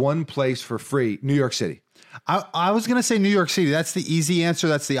 Travel to one place for free, New York City. I was going to say New York City. That's the easy answer.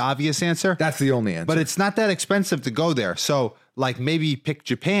 That's the obvious answer. That's the only answer. But it's not that expensive to go there. So like maybe pick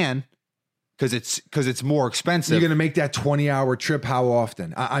Japan because it's more expensive. You're going to make that 20-hour trip how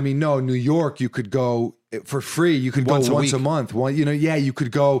often? I mean, no, New York, you could go for free. You could go once a month. You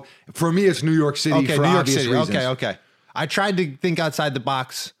could go. For me, it's New York City for obvious reasons. Okay. I tried to think outside the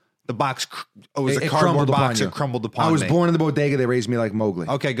box. The box was a cardboard box. It crumbled upon me. I was born in the bodega. They raised me like Mowgli.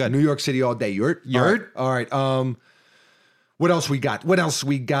 Okay, good. New York City all day. Yurt? All right. What else we got?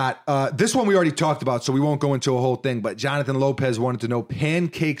 This one we already talked about, so we won't go into a whole thing. But Jonathan Lopez wanted to know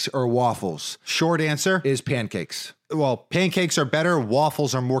pancakes or waffles. Short answer is pancakes. Well, pancakes are better.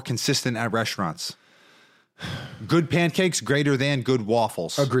 Waffles are more consistent at restaurants. Good pancakes greater than good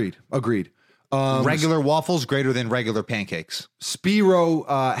waffles. Agreed. Regular waffles greater than regular pancakes. Spiro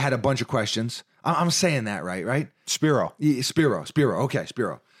had a bunch of questions. I'm saying that right? Spiro. Yeah, Spiro. Okay,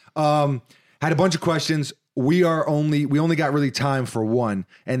 Spiro. Had a bunch of questions. We only got really time for one,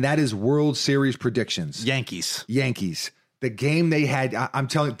 and that is World Series predictions. Yankees. The game they had, I'm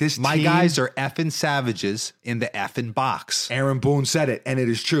telling you, this My team, guys are effing savages in the effing box. Aaron Boone said it, and it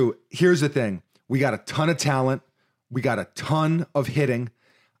is true. Here's the thing. We got a ton of talent. We got a ton of hitting.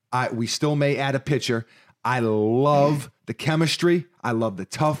 We still may add a pitcher. I love the chemistry. I love the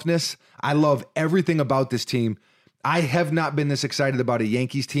toughness. I love everything about this team. I have not been this excited about a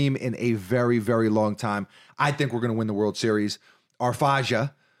Yankees team in a very, very long time. I think we're going to win the World Series.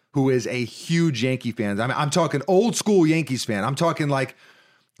 Arfaja, who is a huge Yankee fan. I'm talking old school Yankees fan. I'm talking like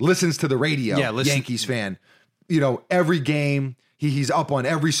listens to the radio Yankees fan. Every game, he's up on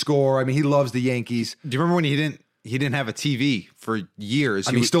every score. I mean, he loves the Yankees. Do you remember when he didn't have a TV for years?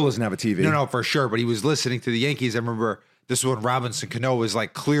 He still doesn't have a TV. No, for sure. But he was listening to the Yankees. I remember this is when Robinson Cano was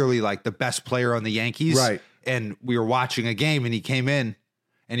like clearly like the best player on the Yankees. Right. And we were watching a game and he came in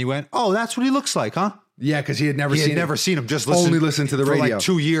and he went, "Oh, that's what he looks like, huh?" Yeah, because he had never seen him. Just only listened to the radio. For like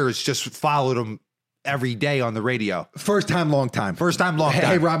 2 years, just followed him every day on the radio. First time, long time.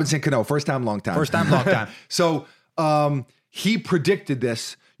 Hey, Robinson Cano. First time, long time. So he predicted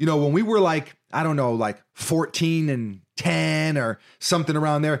this. When we were like, I don't know, like 14-10 or something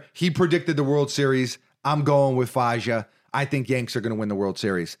around there, he predicted the World Series. I'm going with Faja. I think Yanks are going to win the World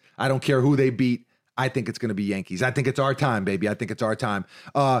Series. I don't care who they beat. I think it's going to be Yankees. I think it's our time, baby. I think it's our time.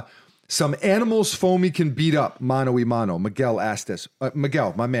 Some animals Foamy can beat up, mano y mano. Miguel asked this.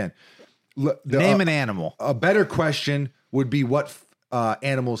 Miguel, my man. Name an animal. A better question would be what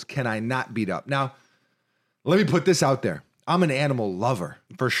animals can I not beat up? Now, let me put this out there. I'm an animal lover.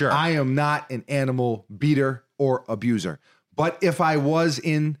 For sure. I am not an animal beater or abuser. But if I was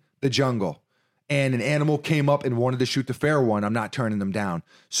in the jungle and an animal came up and wanted to shoot the fair one, I'm not turning them down.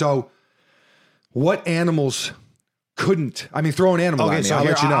 So what animals couldn't? I mean, throw an animal at me. So I'll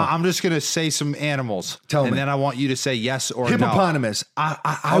let you know. I'm just going to say some animals. Tell me. And then I want you to say yes or Hippopotamus.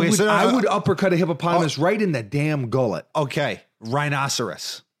 I would uppercut a hippopotamus right in the damn gullet. no. Okay.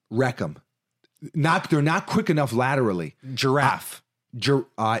 Rhinoceros. Wreck them. They're not quick enough laterally. Giraffe.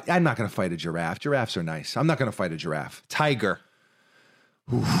 I'm not going to fight a giraffe. Giraffes are nice. I'm not going to fight a giraffe. Tiger.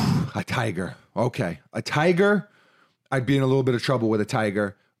 A tiger. Okay. A tiger, I'd be in a little bit of trouble with a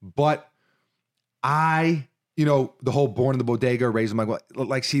tiger, but the whole born in the bodega, raising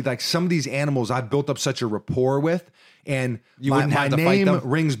like some of these animals I've built up such a rapport with, and my name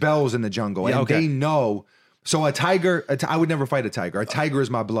rings bells in the jungle, and they know. So a tiger, I would never fight a tiger. A tiger is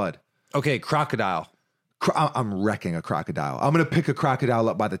my blood. Okay, crocodile. I'm wrecking a crocodile. I'm going to pick a crocodile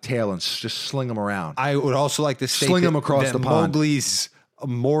up by the tail and just sling them around. I would also like to state Sling them across the pond. Mowgli's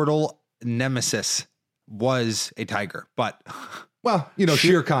mortal nemesis was a tiger, but well,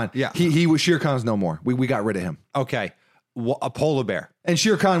 Shere Khan. Yeah. He was Shere Khan's no more. We got rid of him. okay, a polar bear. And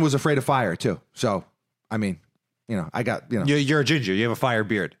Shere Khan was afraid of fire too. So, I mean, I got, You're a ginger. You have a fire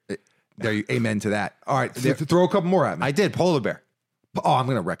beard. amen to that. All right. Throw a couple more at me. I did polar bear. Oh, I'm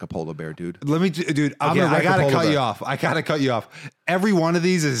going to wreck a polar bear, dude. Dude, I'm gonna I wreck a got to polar cut bear. you off. I got to cut you off. Every one of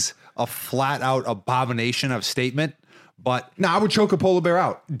these is a flat out abomination of statement, but I would choke a polar bear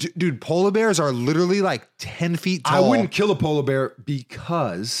out. dude, polar bears are literally like 10 feet tall. I wouldn't kill a polar bear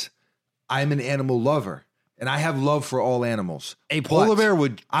because I'm an animal lover and I have love for all animals. A polar bear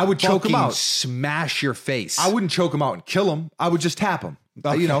would I would choke him fucking out. smash your face. I wouldn't choke him out and kill him. I would just tap him.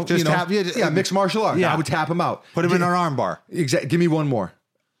 Okay, just tap- mixed martial arts. Yeah. I would tap him out. Put him in an arm bar. Exactly. Give me one more.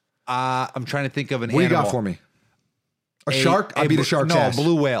 I'm trying to think of an What animal. you got for me? A shark? I'd beat a shark's No, ass. a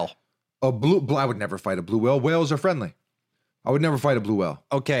blue whale. A blue. I would never fight a blue whale. Whales are friendly. I would never fight a blue whale.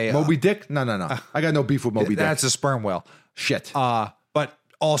 Okay. Moby Dick? No. I got no beef with Moby Dick. That's a sperm whale. Shit. But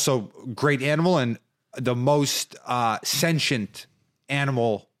also great animal and the most sentient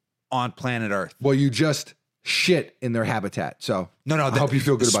animal on planet Earth. Well, you just shit in their habitat. So No, I hope you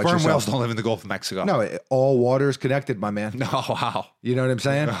feel good about sperm yourself. whales don't live in the Gulf of Mexico. No, all water is connected, my man. No, wow. You know what I'm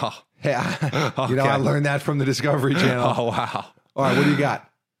saying? Oh. Yeah. Okay. I learned that from the Discovery Channel. Oh, wow. All right, what do you got?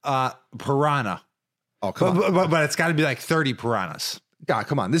 Piranha. Oh, come on. But it's got to be like 30 piranhas. God,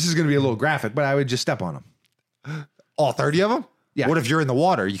 come on. This is going to be a little graphic, but I would just step on them. All 30 of them? Yeah. What if you're in the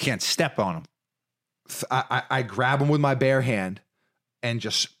water? You can't step on them. I grab them with my bare hand and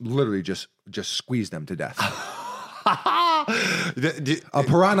just literally just squeeze them to death. A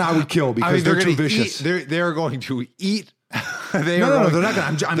piranha I would kill because they're too vicious. They're going to eat. No, they're not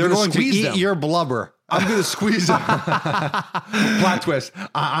going to. I'm They're going to going to squeeze eat them. your blubber. I'm going to squeeze them. Plot twist.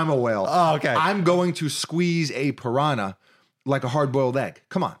 I'm a whale. Oh, okay. I'm going to squeeze a piranha like a hard-boiled egg.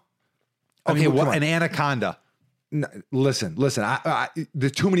 Come on. Okay, come what on. an anaconda? No, listen.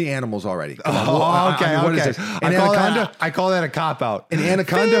 There's too many animals already. Come on. Oh, okay, what is okay. this? An anaconda? I call that a cop out. An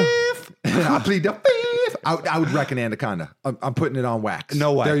anaconda? I plead the beef. I would wreck an anaconda. I'm putting it on wax.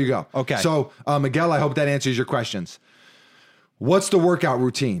 No way. There you go. Okay. So, Miguel, I hope that answers your questions. What's the workout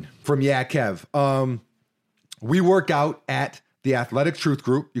routine from Yak Kev? We work out at the Athletic Truth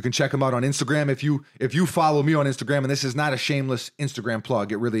Group. You can check them out on Instagram. If you follow me on Instagram, and this is not a shameless Instagram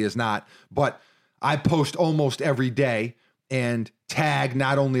plug, it really is not, but I post almost every day and tag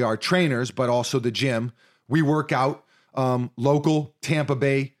not only our trainers, but also the gym. We work out local Tampa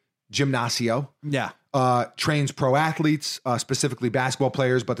Bay Gymnasio. Yeah. Trains pro athletes, specifically basketball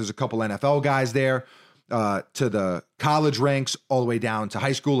players, but there's a couple NFL guys there, to the college ranks, all the way down to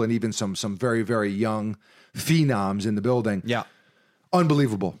high school, and even some very, very young phenoms in the building. Yeah.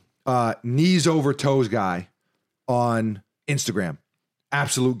 Unbelievable. Knees over toes guy on Instagram.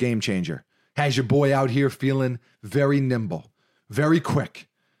 Absolute game changer. Has your boy out here feeling very nimble, very quick,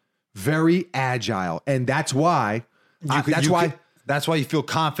 very agile. And that's why That's why you feel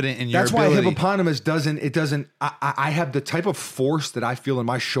confident in your that's ability. why hippopotamus doesn't I have the type of force that I feel in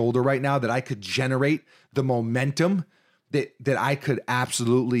my shoulder right now that I could generate the momentum that I could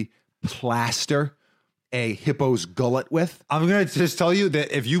absolutely plaster a hippo's gullet with. I'm going to just tell you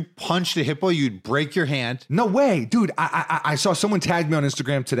that if you punched a hippo, you'd break your hand. No way, dude. I saw someone tag me on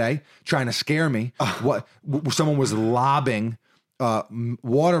Instagram today trying to scare me. Someone was lobbing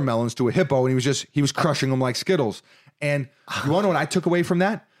watermelons to a hippo, and he was crushing them like Skittles. And you want to know what I took away from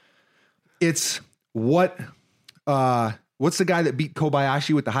that? It's what's the guy that beat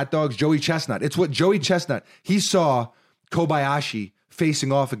Kobayashi with the hot dogs? Joey Chestnut. It's what Joey Chestnut, he saw Kobayashi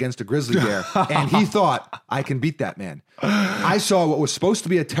facing off against a grizzly bear, and he thought, I can beat that man. I saw what was supposed to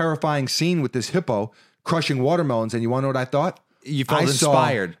be a terrifying scene with this hippo crushing watermelons, and you want to know what I thought? You felt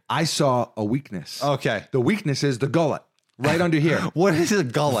inspired. I saw a weakness. Okay. The weakness is the gullet, right under here. What is a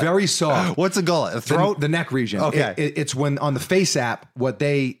gullet? Very soft. What's a gullet? A throat? The neck region. Okay. It's when on the Face app, what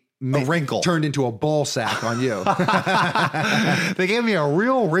they a wrinkle turned into a ball sack on you. They gave me a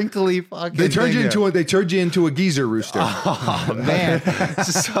real wrinkly fucking. They turned you into a geezer rooster. Oh man,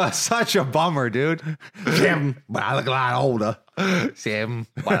 this is such a bummer, dude. Sam, but I look a lot older. Sam,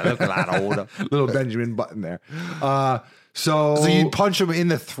 but I look a lot older. Little Benjamin Button there. So you punch him in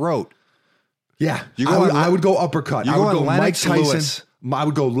the throat. Yeah, I would go uppercut. I would go Lennox Mike Tyson. Lewis. I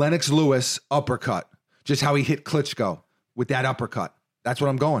would go Lennox Lewis uppercut. Just how he hit Klitschko with that uppercut. That's what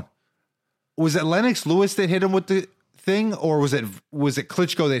I'm going. Was it Lennox Lewis that hit him with the thing, or was it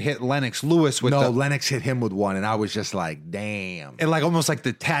Klitschko that hit Lennox Lewis with? No, Lennox hit him with one, and I was just like, damn. It like almost like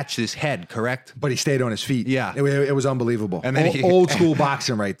detached his head, correct? But he stayed on his feet. Yeah, it was unbelievable. And then old school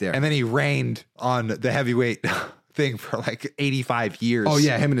boxing right there. And then he reigned on the heavyweight thing for like 85 years. Oh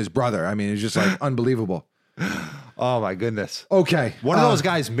yeah, him and his brother. I mean, it's just like unbelievable. Oh my goodness. Okay, one of those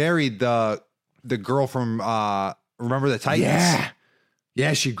guys married the girl from Remember the Titans?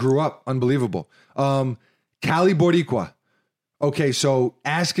 Yeah, she grew up. Unbelievable. Cali Boricua. Okay, so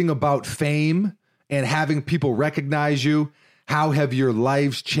asking about fame and having people recognize you, how have your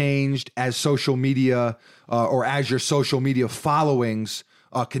lives changed as social media or as your social media followings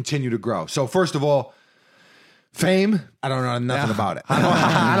continue to grow? So first of all, fame, I don't know nothing about it.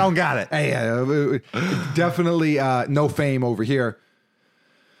 I don't got it. Hey, definitely no fame over here.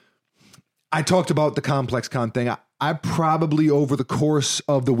 I talked about the Complex Con thing. I probably over the course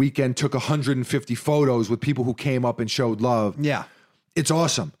of the weekend took 150 photos with people who came up and showed love. Yeah. It's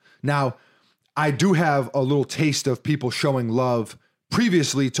awesome. Now, I do have a little taste of people showing love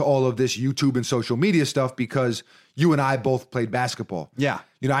previously to all of this YouTube and social media stuff because you and I both played basketball. Yeah.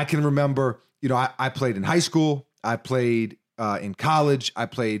 You know, I can remember, you know, I played in high school. I played in college. I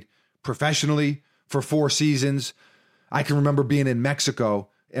played professionally for 4 seasons. I can remember being in Mexico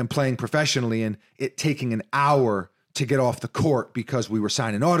and playing professionally and it taking an hour to get off the court because we were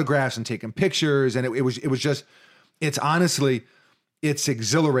signing autographs and taking pictures. And it was just, it's honestly, it's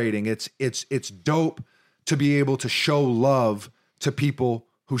exhilarating. It's dope to be able to show love to people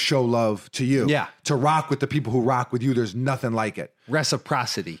who show love to you. Yeah. To rock with the people who rock with you. There's nothing like it.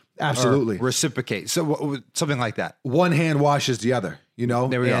 Reciprocity. Absolutely. Reciprocate. So something like that. One hand washes the other, you know?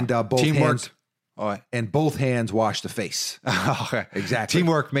 There we go. And both Teamwork. hands. And both hands wash the face. Okay. Exactly.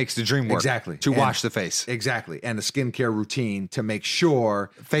 Teamwork makes the dream work. Exactly. To wash the face. Exactly. And the skincare routine to make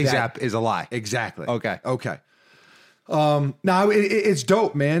sure Face app is a lie. Exactly. Okay. Now it's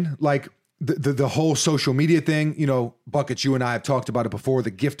dope, man. Like the whole social media thing, you know, Buckets, you and I have talked about it before,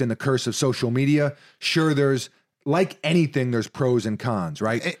 the gift and the curse of social media. Sure, there's like anything, there's pros and cons,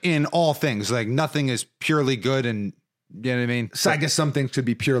 right? In all things, like nothing is purely good and you know what I mean? So I guess some things could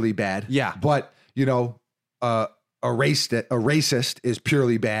be purely bad. Yeah. But you know, a racist is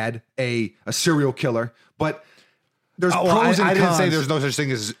purely bad, a serial killer, but there's pros and cons. I didn't say there's no such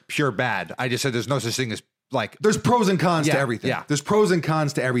thing as pure bad. I just said there's no such thing as like. There's pros and cons to everything. Yeah. There's pros and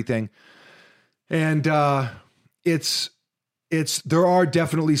cons to everything. And there are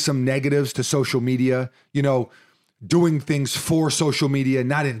definitely some negatives to social media, you know, doing things for social media,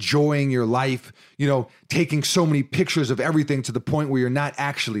 not enjoying your life, you know, taking so many pictures of everything to the point where you're not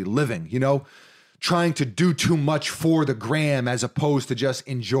actually living, you know, trying to do too much for the gram as opposed to just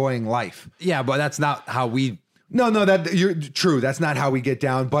enjoying life. Yeah, but that's not how we. No, that you're true. That's not how we get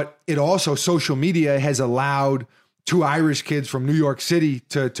down. But it also, social media has allowed 2 Irish kids from New York City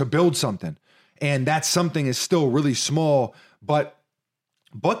to build something. And that something is still really small. But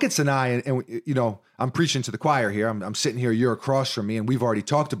Buckets and I, and you know, I'm preaching to the choir here. I'm sitting here, you're across from me, and we've already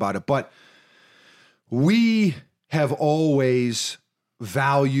talked about it. But we have always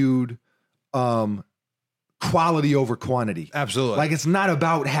valued quality over quantity. Absolutely. Like it's not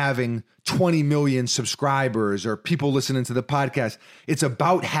about having 20 million subscribers or people listening to the podcast. It's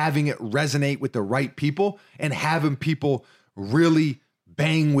about having it resonate with the right people and having people really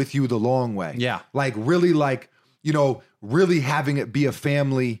bang with you the long way. Yeah. Like really like, you know, really having it be a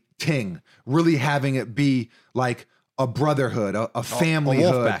family ting, really having it be like a brotherhood, a family, a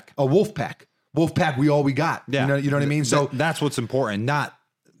wolf pack. Wolf pack, we all we got. Yeah. You know what I mean? So that's what's important. Not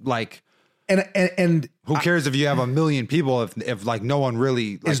like And Who cares if you have 1 million people if like no one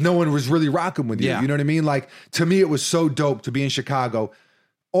really like, no one was really rocking with you. Yeah. You know what I mean? Like, to me, it was so dope to be in Chicago.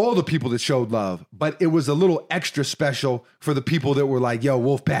 All the people that showed love, but it was a little extra special for the people that were like, yo,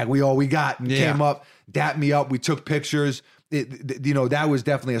 Wolfpack, we all we got. And Yeah. came up, dapped me up. We took pictures. That was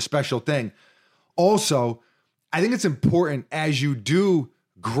definitely a special thing. Also, I think it's important as you do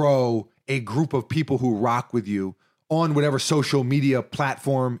grow a group of people who rock with you on whatever social media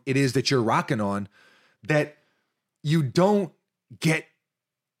platform it is that you're rocking on, that you don't get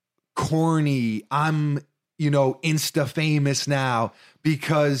corny. I'm, Insta famous now,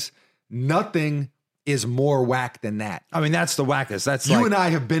 because nothing is more whack than that. I mean, that's the wackest. That's You like, and I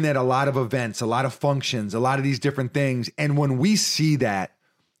have been at a lot of events, a lot of functions, a lot of these different things. And when we see that,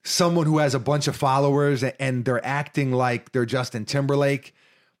 someone who has a bunch of followers and they're acting like they're Justin Timberlake,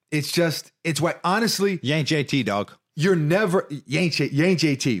 it's what, honestly, you ain't JT, dog. you ain't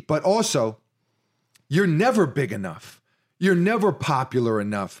JT, but also you're never big enough. You're never popular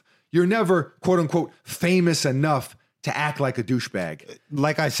enough. You're never, quote unquote, famous enough to act like a douchebag.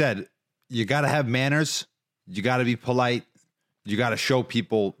 Like I said, you got to have manners. You got to be polite. You got to show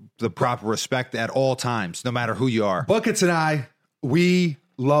people the proper respect at all times, no matter who you are. Buckets and I, we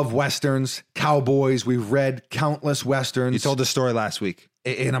love Westerns, cowboys. We've read countless Westerns. You told the story last week.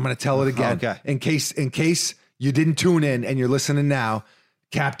 And I'm going to tell it again. Okay. In case you didn't tune in and you're listening now,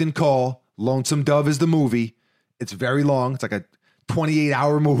 Captain Call, Lonesome Dove is the movie. It's very long. It's like a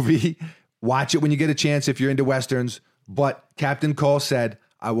 28-hour movie. Watch it when you get a chance if you're into Westerns. But Captain Call said,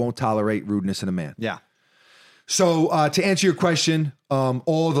 I won't tolerate rudeness in a man. Yeah. So to answer your question,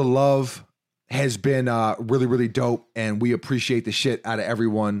 all the love has been really, really dope. And we appreciate the shit out of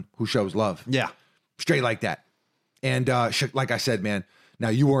everyone who shows love. Yeah. Straight like that. And like I said, man, now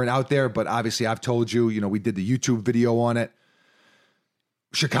you weren't out there, but obviously I've told you, we did the YouTube video on it.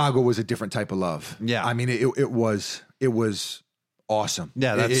 Chicago was a different type of love. Yeah. I mean, it was awesome.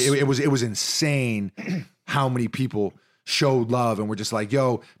 Yeah, that's- it was insane how many people showed love and were just like,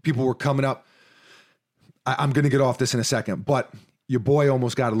 yo, people were coming up. I'm going to get off this in a second, but your boy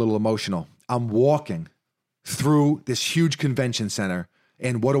almost got a little emotional. I'm walking through this huge convention center,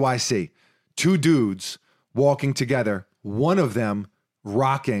 and what do I see? Two dudes walking together, one of them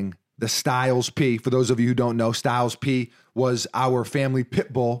rocking the Styles P. For those of you who don't know, Styles P was our family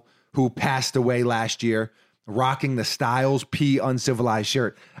pit bull who passed away last year, rocking the Styles P Uncivilized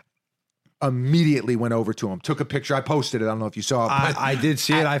shirt. Immediately went over to him, took a picture. I posted it. I don't know if you saw it. I did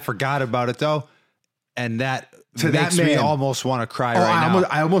see it. I forgot about it though. And that To that makes me man. almost want to cry right now.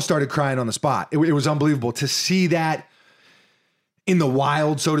 I almost started crying on the spot. It was unbelievable to see that in the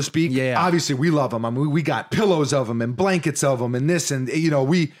wild, so to speak. Yeah. Obviously, we love him. I mean, we got pillows of him and blankets of him and this, and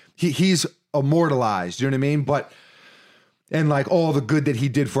he's immortalized. You know what I mean? And like all the good that he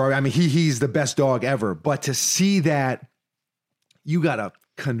did for. I mean, he's the best dog ever. But to see that, you got a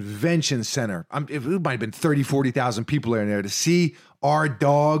convention center. It might have been 30, 40,000 people in there to see our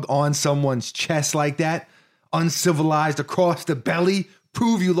dog on someone's chest like that, uncivilized across the belly,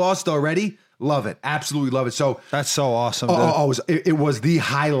 prove you lost already. Love it. Absolutely love it. So That's so awesome. Dude. it was the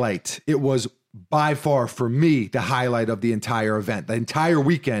highlight. It was by far for me the highlight of the entire event. The entire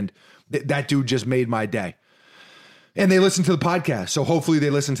weekend, that dude just made my day. And they listened to the podcast. So hopefully they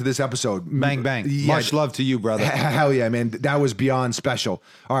listen to this episode. Bang, bang. Yeah. Much love to you, brother. Hell yeah, man. That was beyond special.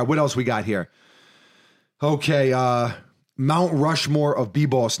 All right, what else we got here? Okay, Mount Rushmore of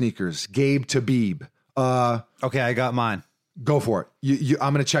B-ball sneakers. Gabe Tabib. Okay, I got mine. Go for it.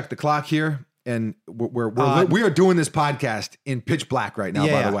 I'm going to check the clock here, and we are doing this podcast in pitch black right now.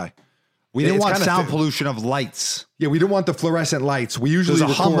 Yeah. By the way, We didn't It's want kinda sound thi- pollution of lights. yeah, we didn't want the fluorescent lights. We usually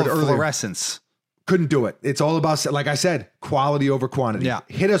There's a hum record of earlier. fluorescence. Couldn't do it. It's all about, like I said, quality over quantity. Yeah.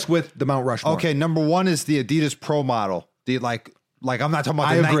 Hit us with the Mount Rushmore. Okay, number one is the Adidas Pro Model. The like I'm not talking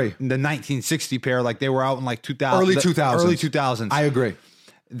about I agree. The 1960 pair. Like they were out in like 2000, Early 2000s. Early 2000s. I agree.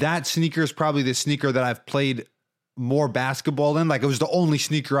 That sneaker is probably the sneaker that I've played more basketball in. Like it was the only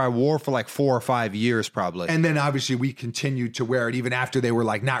sneaker I wore for like 4 or 5 years, probably. And then obviously we continued to wear it even after they were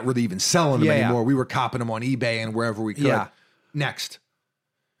like not really even selling them Yeah. anymore. We were copping them on eBay and wherever we could. Yeah. Next.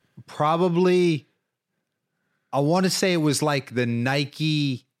 Probably, I want to say it was like the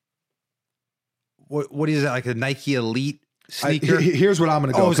Nike. What is it? Like the Nike Elite sneaker? Here's what I'm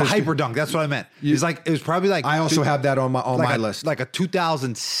going to go. Oh, it was a 'cause Hyper Dunk. That's what I meant. It was probably like I also have that on my list. like a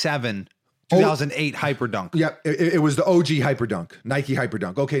 2007, 2008 Hyper Dunk. Yeah, it was the OG Hyperdunk, Nike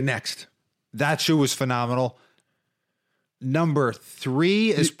Hyperdunk. Okay, next. That shoe was phenomenal. Number 3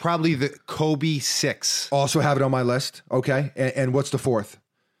 is probably the Kobe 6. Also have it on my list. Okay, and what's the fourth?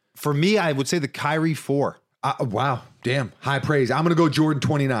 For me, I would say the Kyrie 4. Wow, damn, high praise. I'm going to go Jordan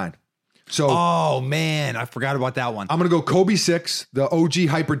 29. So Oh man, I forgot about that one. I'm going to go Kobe 6, the OG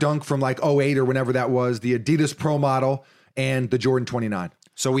Hyper Dunk from like '08 or whenever that was, the Adidas Pro model, and the Jordan 29.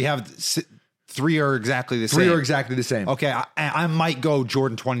 So we have 3 are exactly the same. 3 are exactly the same. Okay, I might go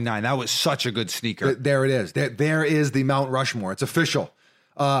Jordan 29. That was such a good sneaker. There it is. There is the Mount Rushmore. It's official.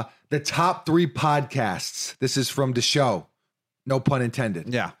 The top 3 podcasts. This is from the show. No pun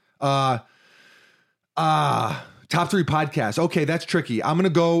intended. Yeah. Top 3 podcasts. Okay, that's tricky. I'm going to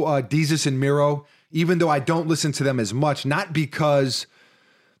go Deezus and Miro, even though I don't listen to them as much, not because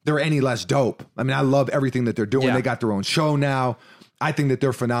they're any less dope. I mean, I love everything that they're doing. Yeah. They got their own show now. I think that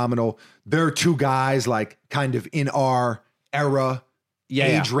they're phenomenal. They're 2 guys like kind of in our era,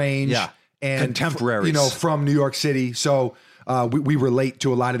 age range, and contemporaries, from New York City. So we relate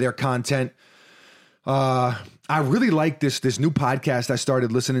to a lot of their content. I really like this new podcast I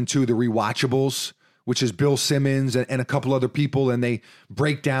started listening to, The Rewatchables, which is Bill Simmons and a couple other people, and they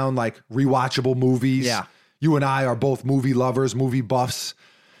break down like rewatchable movies. Yeah. You and I are both movie lovers, movie buffs.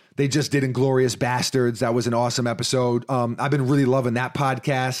 They just did Inglourious Bastards. That was an awesome episode. I've been really loving that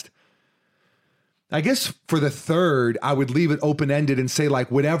podcast. I guess for the third, I would leave it open-ended and say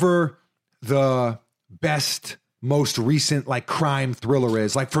like whatever the best, most recent like crime thriller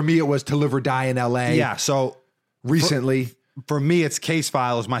is. Like for me, it was To Live or Die in LA. Yeah. So recently. for me, it's Case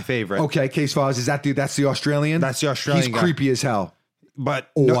File is my favorite. Okay, Case Files. Is that that's the Australian? That's the Australian He's guy. creepy as hell. But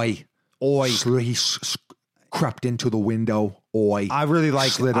Oi. Oi. He crept into the window. Oi. I really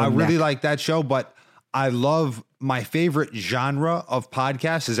like Slit her neck. like that show, but I love my favorite genre of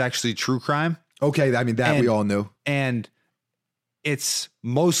podcast is actually true crime. Okay, I mean, that we all knew. And it's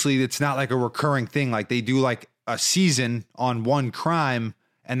not like a recurring thing. Like they do like a season on one crime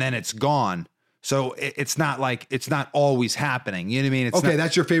and then it's gone. So it's not like, it's not always happening. You know what I mean? It's Okay,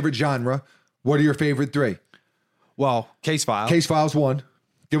 that's your favorite genre. What are your favorite 3? well, Case File. Case Files 1.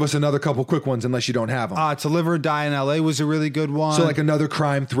 Give us another couple quick ones unless you don't have them. To Live or Die in LA was a really good one. So like another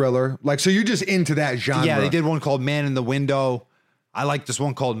crime thriller. Like, so you're just into that genre. Yeah, they did one called Man in the Window. I like this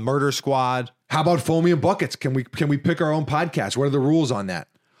one called Murder Squad. How about Foamy and Buckets? Can we pick our own podcast? What are the rules on that?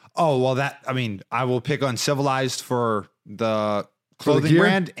 Oh, well, I will pick Uncivilized for the clothing gear?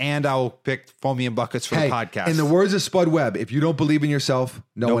 brand, and I'll pick Foamy and Buckets for the podcast. In the words of Spud Webb, if you don't believe in yourself,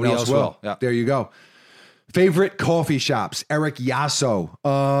 nobody else will. Yeah. There you go. Favorite coffee shops, Eric Yasso.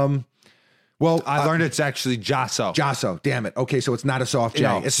 Well, I learned it's actually Jasso. Jasso. Damn it. Okay, so it's not a soft J.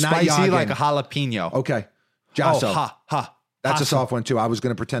 No, It's not spicy Yagen. like a jalapeno. Okay. Jasso. Oh, ha. That's a Hasso. soft one too. I was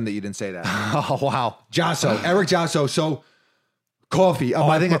going to pretend that you didn't say that. Oh, wow. Jasso. Eric Jasso. So coffee.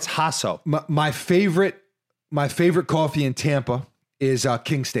 I think it's Hasso. my favorite coffee in Tampa is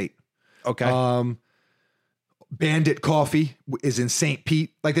King State. Okay. Bandit Coffee is in St.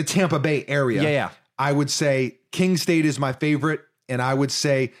 Pete, like the Tampa Bay area. Yeah. I would say King State is my favorite, and I would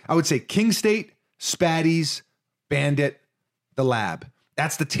say King State, Spatty's, Bandit, the Lab.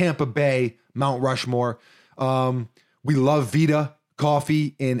 That's the Tampa Bay Mount Rushmore. We love Vita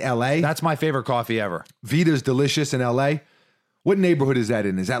Coffee in LA. That's my favorite coffee ever. Vita's delicious in LA. What neighborhood is that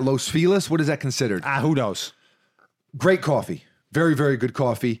in? Is that Los Feliz? What is that considered? Who knows? Great coffee. Very, very good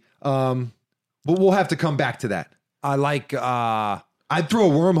coffee. But we'll have to come back to that. I like, I'd throw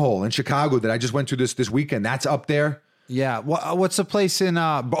a Wormhole in Chicago that I just went to this weekend. That's up there. yeah. What's the place in,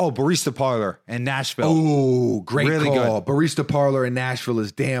 Barista Parlor in Nashville? Oh, great Really call. Barista Parlor in Nashville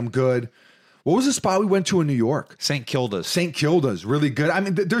is damn good. What was the spot we went to in New York? St. Kilda's. St. Kilda's, really good. I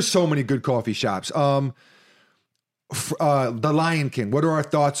mean, there's so many good coffee shops. The Lion King. What are our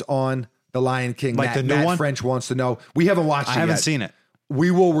thoughts on The Lion King? Like the new Matt one? French wants to know. We haven't watched it yet. I haven't seen it. We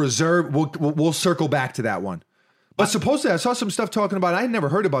will reserve. We'll circle back to that one. But supposedly, I saw some stuff talking about. I had never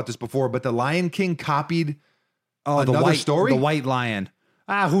heard about this before, but The Lion King copied another story. The White Lion.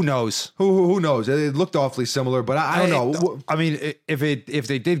 Who knows? Who knows? It looked awfully similar, but I don't know. I mean, if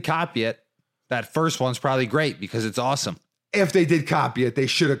they did copy it, that first one's probably great because it's awesome. If they did copy it, they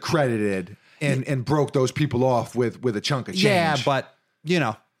should have credited and broke those people off with a chunk of change. Yeah, but you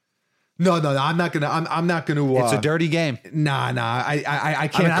know, no. I'm not gonna. I'm not gonna. it's a dirty game. Nah. I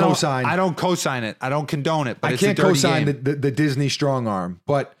can't co-sign. I don't co-sign it. I don't condone it. But I it's can't a dirty co-sign game. the Disney strong arm.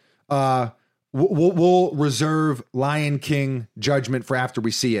 But we'll reserve Lion King judgment for after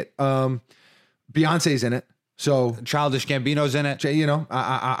we see it. Beyonce's in it, so Childish Gambino's in it. you know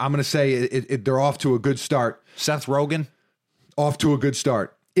I'm gonna say they're off to a good start. Seth Rogen. Off to a good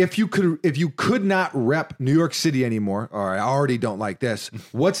start. If you could not rep New York City anymore, or I already don't like this,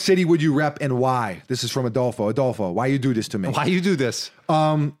 what city would you rep and why? This is from Adolfo. Adolfo, why you do this to me? Why you do this?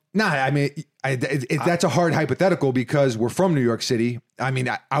 Nah, I mean, that's a hard hypothetical because we're from New York City. I mean,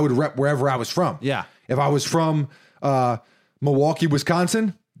 I would rep wherever I was from. Yeah. If I was from Milwaukee,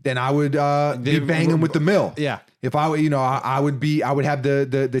 Wisconsin, then I would be banging with the mill. Yeah. If I, I would have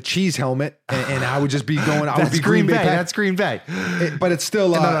the cheese helmet, and I would just be going. I would That's be Green Bay. That's Green Bay. But it's still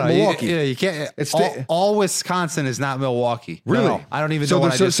Milwaukee. You can't. It's all Wisconsin is not Milwaukee. Really? No, I don't even know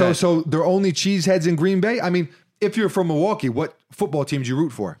what I just said. So they're only cheeseheads in Green Bay. I mean, if you're from Milwaukee, what football team do you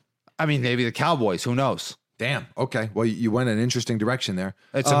root for? I mean, maybe the Cowboys. Who knows? Damn. Okay. Well, you went an interesting direction there.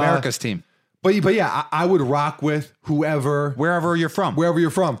 It's America's team. But yeah, I would rock with Wherever you're from.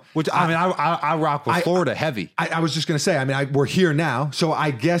 Which I rock with Florida heavy. I was just going to say, we're here now. So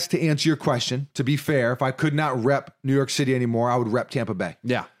I guess to answer your question, to be fair, if I could not rep New York City anymore, I would rep Tampa Bay.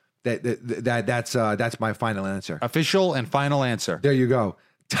 Yeah. That's my final answer. Official and final answer. There you go.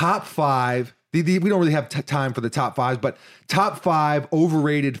 Top 5. We don't really have time for the top 5s, but top 5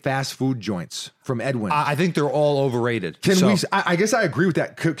 overrated fast food joints from Edwin. I think they're all overrated. I guess I agree with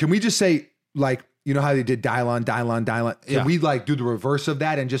that. Can we just say, like, you know how they did Dylon? Can we like do the reverse of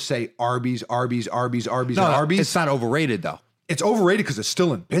that and just say Arby's, and Arby's? It's not overrated though. It's overrated because it's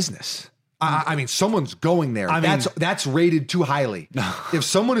still in business. I mean, someone's going there. That's rated too highly. If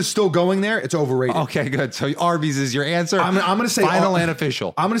someone is still going there, it's overrated. Okay, good. So Arby's is your answer. I'm going to say final and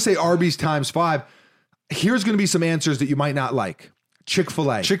official. I'm going to say Arby's times 5. Here's going to be some answers that you might not like.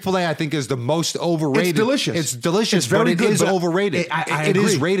 Chick-fil-A. Chick-fil-A, I think, is the most overrated. It's delicious. It's very good. It is overrated. It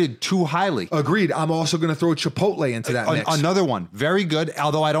is rated too highly. Agreed. I'm also going to throw Chipotle into that mix. Another one. Very good,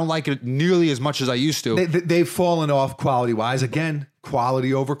 although I don't like it nearly as much as I used to. They've fallen off quality-wise. Again,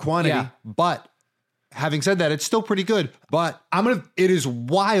 quality over quantity. Yeah, but having said that, it's still pretty good. But it is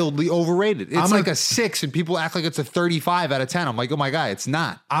wildly overrated. It's like a 6, and people act like it's a 35 out of 10. I'm like, oh my God, it's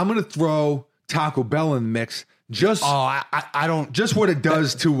not. I'm going to throw Taco Bell in the mix. I don't. Just what it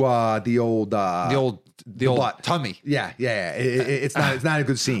does to the old butt. Tummy. Yeah. It's not a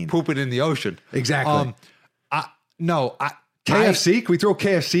good scene. Pooping in the ocean. Exactly. KFC. Can we throw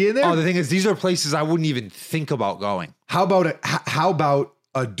KFC in there? Oh, the thing is, these are places I wouldn't even think about going. How about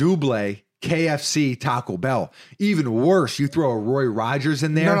a double KFC Taco Bell? Even worse, you throw a Roy Rogers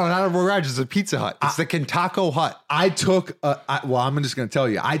in there. No, not a Roy Rogers. It's a Pizza Hut. It's the Kentucky Hut. I'm just going to tell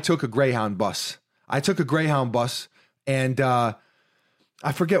you. I took a Greyhound bus. And I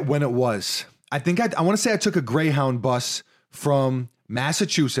forget when it was. I think I want to say I took a Greyhound bus from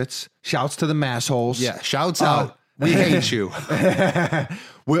Massachusetts. Shouts to the massholes. Yeah, shouts out. We hate you.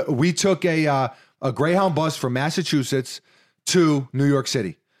 We took a Greyhound bus from Massachusetts to New York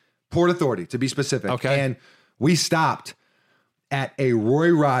City, Port Authority to be specific. Okay, and we stopped at a Roy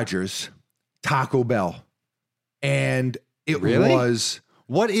Rogers Taco Bell, and it was.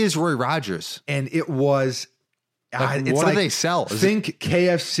 What is Roy Rogers? And it was. What do they sell? Think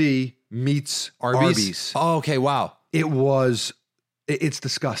KFC meets Arby's. Oh, okay. Wow. It's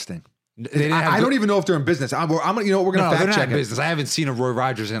disgusting. I don't even know if they're in business. We're going to fact check it. Business. I haven't seen a Roy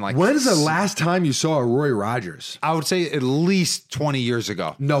Rogers in like. When's the last time you saw a Roy Rogers? I would say at least 20 years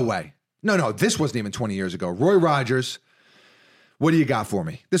ago. No way. No. This wasn't even 20 years ago. Roy Rogers. What do you got for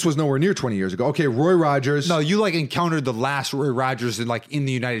me? This was nowhere near 20 years ago. Okay, Roy Rogers. No, you like encountered the last Roy Rogers in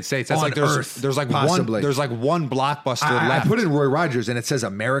the United States. That's like there's like possibly. one blockbuster left. I put in Roy Rogers and it says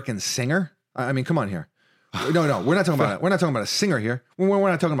American Singer. I mean, come on here. No, we're not talking about it. We're not talking about a singer here. We're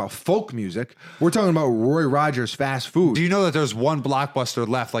not talking about folk music. We're talking about Roy Rogers fast food. Do you know that there's one blockbuster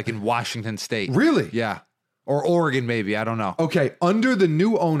left, like in Washington State? Really? Yeah. Or Oregon, maybe. I don't know. Okay. Under the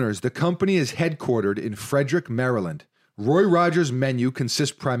new owners, the company is headquartered in Frederick, Maryland. Roy Rogers' menu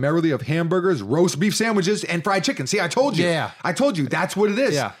consists primarily of hamburgers, roast beef sandwiches, and fried chicken. See, I told you. Yeah. I told you. That's what it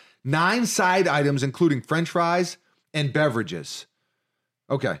is. Yeah. 9 side items, including French fries and beverages.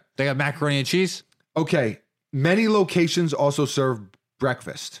 Okay. They got macaroni and cheese? Okay. Many locations also serve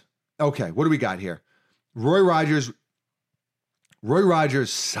breakfast. Okay. What do we got here? Roy Rogers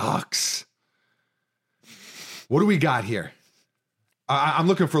sucks. What do we got here? I'm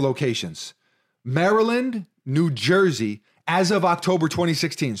looking for locations. Maryland, New Jersey, as of October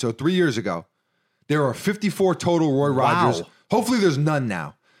 2016, so 3 years ago, there are 54 total Roy Rogers. Wow. Hopefully there's none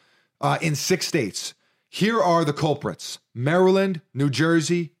now. In 6 states. Here are the culprits. Maryland, New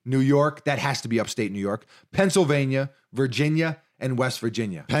Jersey, New York, that has to be upstate New York, Pennsylvania, Virginia, and West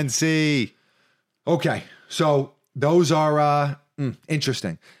Virginia. Pensy. Okay, so those are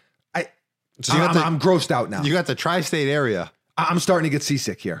interesting. I'm grossed out now. You got the tri-state area. I'm starting to get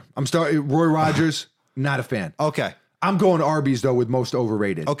seasick here. Roy Rogers, not a fan. Okay. I'm going Arby's, though, with most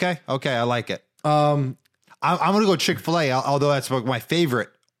overrated. Okay, I like it. I'm going to go Chick-fil-A, although that's my favorite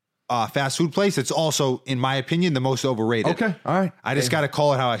fast food place. It's also, in my opinion, the most overrated. Okay, all right. I just got to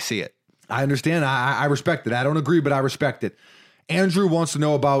call it how I see it. I understand. I respect it. I don't agree, but I respect it. Andrew wants to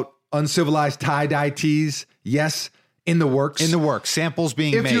know about uncivilized tie-dye tees. Yes, in the works. In the works. Samples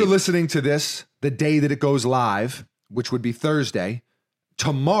being If made. you're listening to this the day that it goes live, which would be Thursday,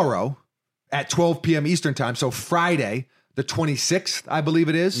 tomorrow at 12 p.m. Eastern time, so Friday, the 26th, I believe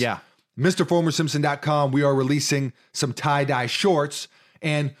it is. Yeah. MrFormerSimpson.com, we are releasing some tie-dye shorts.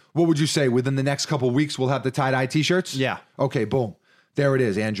 And what would you say? Within the next couple of weeks, we'll have the tie-dye t-shirts? Yeah. Okay, boom. There it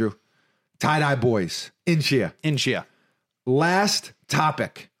is, Andrew. Tie-dye boys in cheer. In Chia. Last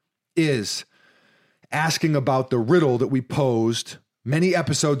topic is asking about the riddle that we posed many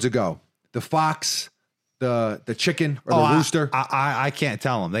episodes ago. The fox, the chicken, or the rooster. I can't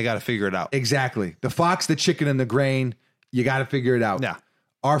tell them. They got to figure it out. Exactly. The fox, the chicken, and the grain. You got to figure it out. Yeah.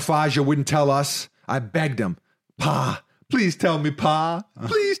 Our Faja wouldn't tell us. I begged him. Pa, please tell me, Pa.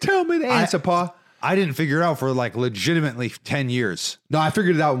 Please tell me the answer, Pa. I didn't figure it out for like legitimately 10 years. No, I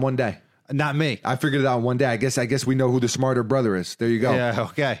figured it out in one day. Not me. I figured it out in one day. I guess we know who the smarter brother is. There you go. Yeah,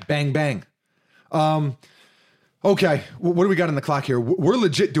 okay. Bang, bang. Okay, what do we got on the clock here? We're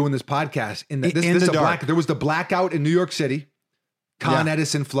legit doing this podcast in the dark. There was the blackout in New York City. Con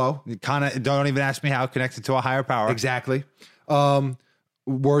Edison flow. Kind of don't even ask me how connected to a higher power. Exactly.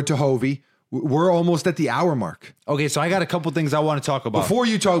 Word to Hovey. We're almost at the hour mark. Okay, so I got a couple things I want to talk about. Before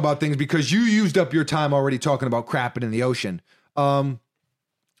you talk about things, because you used up your time already talking about crapping in the ocean.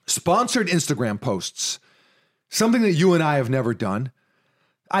 Sponsored Instagram posts. Something that you and I have never done.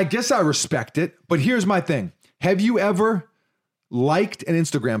 I guess I respect it, but here's my thing. Have you ever liked an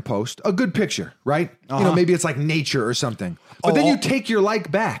Instagram post, a good picture, right? You know, maybe it's like nature or something. But then you take your like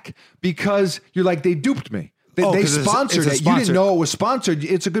back because you're like, they duped me. They sponsored it. You didn't know it was sponsored.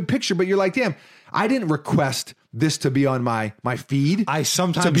 It's a good picture, but you're like, damn, I didn't request this to be on my feed. I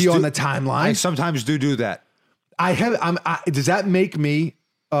sometimes to be on the timeline. I sometimes do that. Does that make me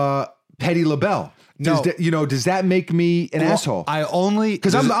Petty LaBelle? No. Does that make me an asshole? I only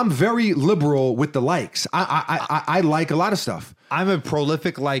because I'm very liberal with the likes. I like a lot of stuff. I'm a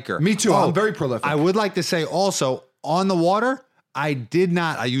prolific liker. Me too. I'm very prolific. I would like to say also on the water, I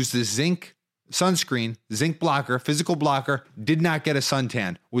used the zinc sunscreen, zinc blocker, physical blocker, did not get a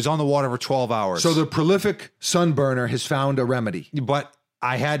suntan. Was on the water for 12 hours. So the prolific sunburner has found a remedy. But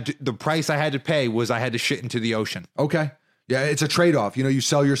the price I had to pay was I had to shit into the ocean. Okay. Yeah, it's a trade-off. You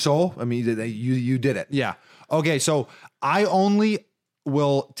sell your soul. I mean, you did it. Yeah. Okay, so I only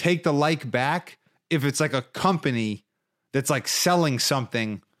will take the like back if it's like a company that's like selling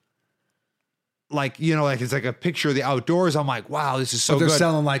something. Like, like it's like a picture of the outdoors. I'm like, wow, this is so they're good.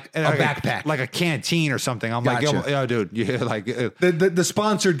 selling like a backpack. Like a canteen or something. I'm Gotcha. like, yo, dude, you're like... The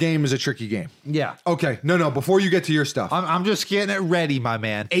sponsored game is a tricky game. Yeah. Okay. No, before you get to your stuff. I'm just getting it ready, my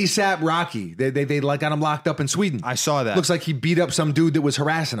man. ASAP Rocky. They like got him locked up in Sweden. I saw that. Looks like he beat up some dude that was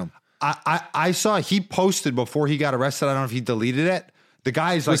harassing him. I saw he posted before he got arrested. I don't know if he deleted it. The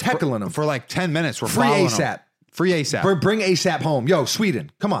guy's like... was heckling him. For like 10 minutes. We're Free following ASAP. him. Free ASAP. Bring ASAP home. Yo,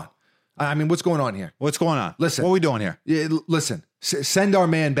 Sweden. Come on. I mean, what's going on here? What's going on? Listen. What are we doing here? Yeah, listen. Send our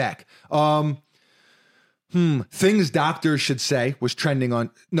man back. Things doctors should say was trending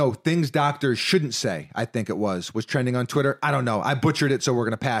on... No, things doctors shouldn't say, I think it was trending on Twitter. I don't know. I butchered it, so we're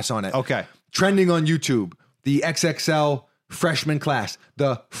going to pass on it. Okay. Trending on YouTube. The XXL freshman class.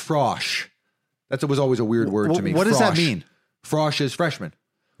 The frosh. That was always a weird word to me. What does that Frosh. mean? Frosh is freshman.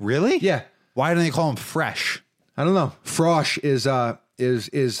 Really? Yeah. Why don't they call him fresh? I don't know. Frosh is like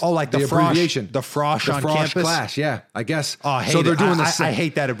the frosh, abbreviation. the frosh on frosh campus class, yeah, I guess. Oh, I hate so they're it. doing I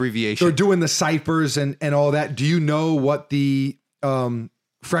hate that abbreviation. They're doing the ciphers and all that. Do you know what the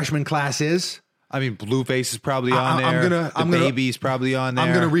freshman class is? I mean, Blueface is probably on I'm there. gonna- Baby's probably on there.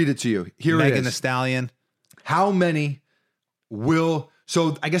 I'm going to read it to you. Here Megan it is. Thee Stallion. How many will?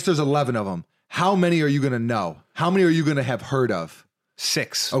 So I guess there's 11 of them. How many are you going to know? How many are you going to have heard of?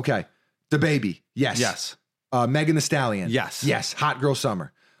 6. Okay, the baby. Yes. Yes. Megan Thee Stallion. Yes. Yes. Hot Girl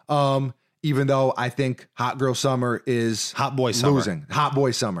Summer. Even though I think Hot Girl Summer is Hot Boy Summer. losing. Hot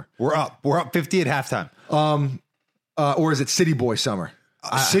Boy Summer. We're up 50 at halftime. Or is it City Boy Summer?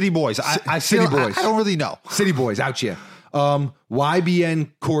 City Boys. I City still- Boys. I don't really know. City Boys out here.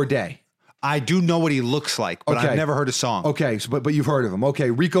 YBN Corday. I do know what he looks like, but Okay. I've never heard a song. Okay, so, but you've heard of him.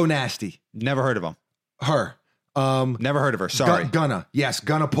 Okay, Rico Nasty. Never heard of him. Her. Never heard of her. Sorry. Gunna. Yes,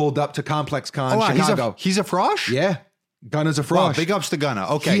 Gunna pulled up to Complex Con, wow, Chicago. He's a frosh? Yeah, Gunna's a Wow, frosh. big ups to Gunna.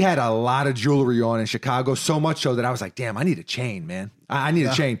 Okay. He had a lot of jewelry on in Chicago, so much so that I was like, damn, I need a chain, man. I need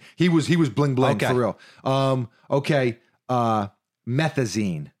a chain. He was bling bling Okay. for real. Okay,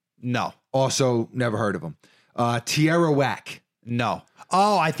 Methazine. No. Also never heard of him. Tierra Whack. No.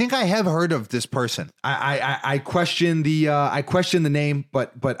 Oh, I think I have heard of this person. I question the name,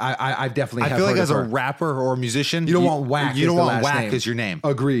 but I definitely I have feel like heard as of a her. rapper or a musician, You don't want Whack. You don't as the want last Whack name. as your name.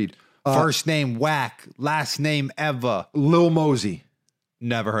 Agreed. First name whack, last name ever. Lil Mosey.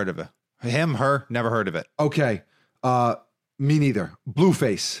 Never heard of it. Him, her, never heard of it. Okay. Me neither.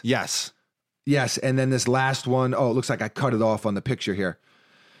 Blueface. Yes. Yes. And then this last one. Oh, it looks like I cut it off on the picture here.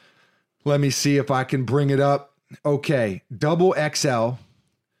 Let me see if I can bring it up. Okay. Double XL.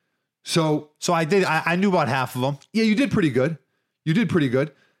 So I knew about half of them. yeah, you did pretty good. You did pretty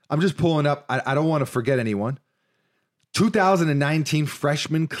good. I'm just pulling up. I don't want to forget anyone. 2019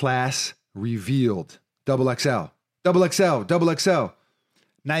 freshman class revealed. Double XL. Double XL. Double XL.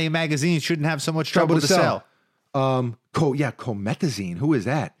 Now your magazine shouldn't have so much trouble to sell. Comethazine. Who is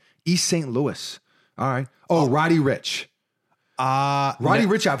that? East St. Louis. All right. Oh, Roddy Ricch. Roddy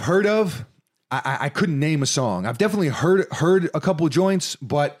Ricch I've heard of. I couldn't name a song. I've definitely heard a couple joints,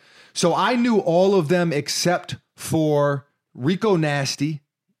 but so I knew all of them except for Rico Nasty,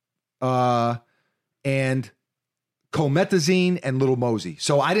 and Comethazine and Little Mosey.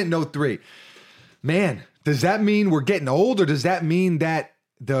 So I didn't know 3. Man, does that mean we're getting old, or does that mean that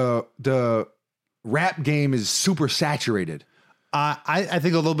the rap game is super saturated? I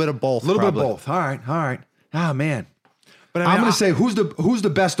think a little bit of both. A little probably. bit of both. All right. Ah, man. But I'm going to say who's the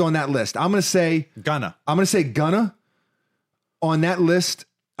best on that list. I'm going to say Gunna. on that list.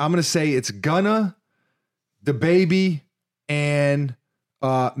 I'm going to say it's Gunna, The Baby, and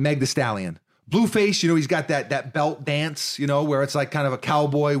Meg Thee Stallion. Blueface, he's got that belt dance, where it's like kind of a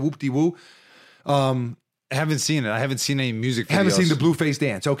cowboy whoop-de-woo. I haven't seen it. I haven't seen any music videos. Haven't seen the Blueface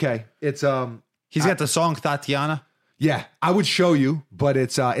dance. Okay. It's He's got the song Tatiana. Yeah, I would show you, but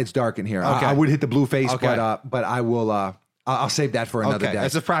it's dark in here. Okay. I would hit the Blueface, Okay. but I will I'll save that for another Okay, day.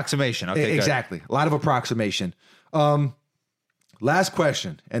 that's approximation. Okay, exactly. Good. A lot of approximation. Last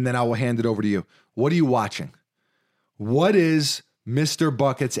question, and then I will hand it over to you. What are you watching? What is Mr.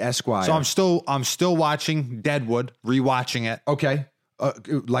 Buckets Esquire? So I'm still watching Deadwood, rewatching it. Okay.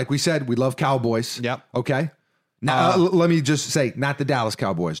 Like we said, we love Cowboys. Yep. Okay. Now, let me just say, not the Dallas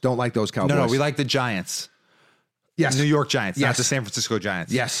Cowboys. Don't like those Cowboys. No, we like the Giants. Yes. New York Giants, Yes. not the San Francisco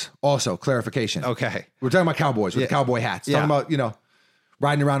Giants. Yes. Also, clarification. Okay. We're talking about Cowboys with the cowboy hats. Yeah. Talking about,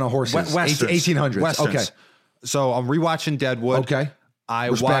 riding around on horses. Westerns. 1800s. Westerns. Okay. So I'm rewatching Deadwood. Okay. I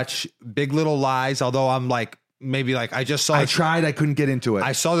Respect. watch Big Little Lies, although I'm like, maybe like I just saw I tried. I couldn't get into it.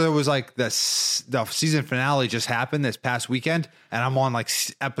 I saw there was like the season finale just happened this past weekend, and I'm on like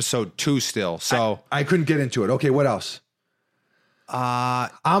episode 2 still. So I couldn't get into it. Okay, what else?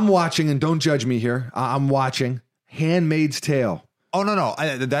 I'm watching, and don't judge me here. I'm watching Handmaid's Tale. oh no,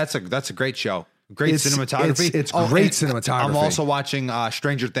 that's a great show. Great cinematography. It's great and cinematography. I'm also watching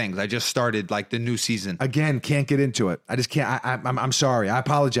Stranger Things. I just started like the new season. Again, can't get into it. I just can't. I'm sorry. I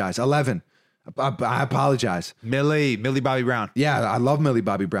apologize. 11. I apologize. Millie Bobby Brown. Yeah, I love Millie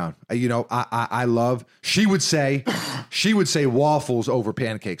Bobby Brown. I love. She would say waffles over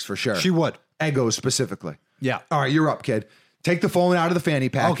pancakes for sure. She would. Eggos specifically. Yeah. All right, you're up, kid. Take the phone out of the fanny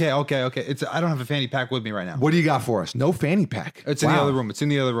pack. Okay. I don't have a fanny pack with me right now. What do you got for us? No fanny pack. It's in the other room. It's in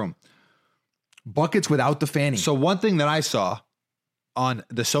the other room. Buckets without the fanny. So one thing that I saw on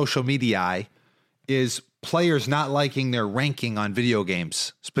the social media is players not liking their ranking on video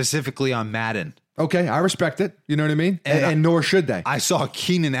games, specifically on Madden. Okay, I respect it. You know what I mean? And And nor should they. I saw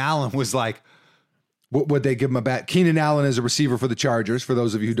Keenan Allen was like, Would they give him a bat? Keenan Allen is a receiver for the Chargers. For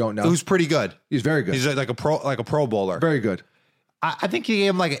those of you who don't know, who's pretty good. he's very good. He's like a pro bowler. Very good. I think he gave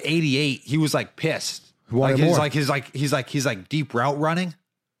him like an 88. He was like pissed. Wanted Like more. he's like deep route running.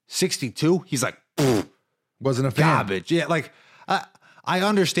 62. He's like Wasn't a fan. garbage. Yeah, like I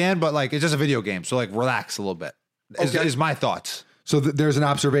understand, but like it's just a video game, so like relax a little bit. Is my thoughts. So there's an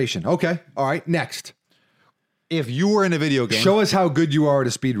observation. Okay. All right. Next, If you were in a video game, show us how good you are at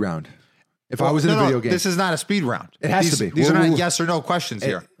a speed round. If I was in a video game, This is not a speed round. It has to be. These are Well, not well, yes or no questions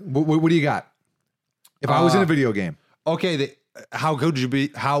here. what do you got? If I was in a video game, Okay, how good would you be?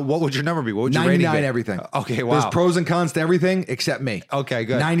 What would your number be? What would your rating 99 be? everything. Okay, wow. There's pros and cons to everything except me. Okay,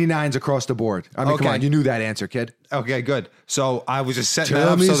 good. 99s across the board. I mean, come Okay. on, you knew that answer, kid. Okay, good. So I was just setting that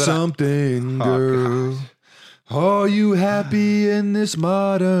Tell up me so that something, girl. Are you happy in this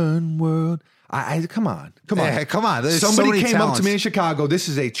modern world? I come on. Hey, come on. There's so Somebody many came up to talents. me in Chicago. This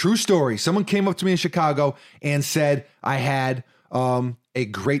is a true story. Someone came up to me in Chicago and said I had a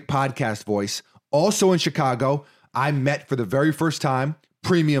great podcast voice. Also in Chicago, I met for the very first time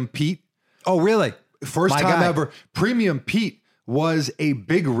Premium Pete. Oh, really? First My time guy. ever. Premium Pete was a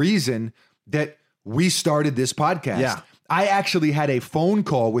big reason that we started this podcast. Yeah. I actually had a phone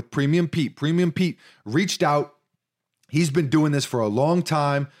call with Premium Pete. Premium Pete reached out. He's been doing this for a long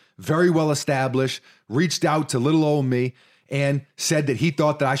time, very well established, reached out to little old me and said that he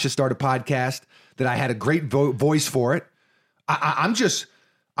thought that I should start a podcast, that I had a great voice for it. I'm just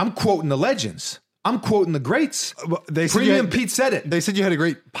I'm quoting the legends. I'm quoting the greats. They said Premium Pete said it. They said you had a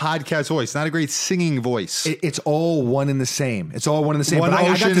great podcast voice, not a great singing voice. It's all one and the same. It's all one and the same. One but I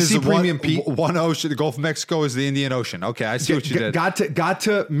got ocean to is see the Premium one, Pete. One ocean, the Gulf of Mexico is the Indian Ocean. Okay, I see what you did. Got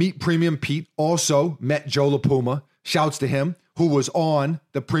to meet Premium Pete. Also met Joe LaPuma. Shouts to him, who was on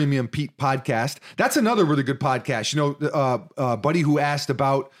the Premium Pete podcast. That's another really good podcast. You know, buddy who asked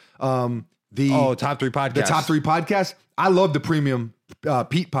about the top 3 podcasts. The top 3 podcasts. I love the Premium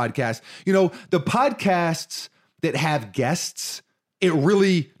Pete podcast. You know, the podcasts that have guests, it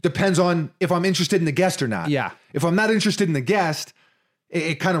really depends on if I'm interested in the guest or not. Yeah. If I'm not interested in the guest,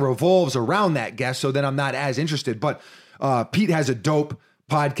 it kind of revolves around that guest. So then I'm not as interested. But Pete has a dope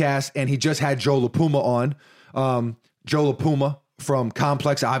podcast, and he just had Joe LaPuma on. Joe LaPuma from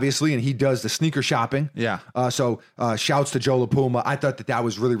Complex, obviously, and he does the sneaker shopping. Yeah. So shouts to Joe LaPuma. I thought that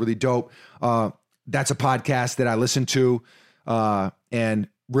was really, really dope. That's a podcast that I listen to and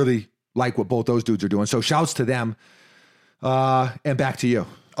really like what both those dudes are doing. So shouts to them. And back to you.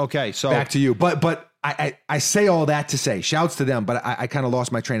 Okay, so back to you. But I say all that to say shouts to them, but I kind of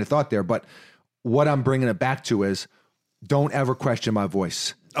lost my train of thought there. But what I'm bringing it back to is don't ever question my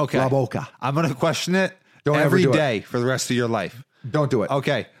voice. Okay. La boca. I'm going to question it Don't every ever do day for the rest of your life. Don't do it.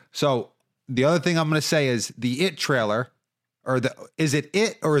 Okay, so the other thing I'm going to say is the It trailer, is it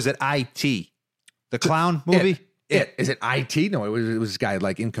It or is it IT? The clown movie? It. Is it IT? No, it was this guy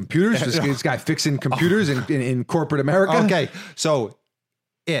like in computers. This guy fixing computers in corporate America. Okay, so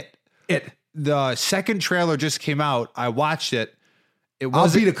It. It. The second trailer just came out. I watched it.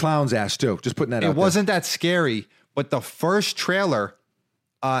 I'll beat a clown's ass too. Just putting that out It wasn't that scary, but the first trailer,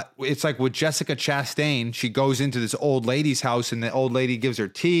 it's like with Jessica Chastain. She goes into this old lady's house and the old lady gives her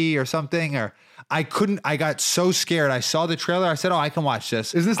tea or something. Or I got so scared. I saw the trailer. I said, "Oh, I can watch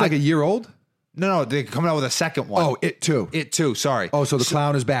this." Isn't this like a year old? No, they're coming out with a second one. Oh, It too. It too. Sorry. Oh, so the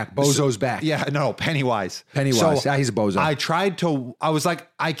clown is back. Bozo's back. Yeah, no, Pennywise. Pennywise. Yeah, he's a bozo. I was like,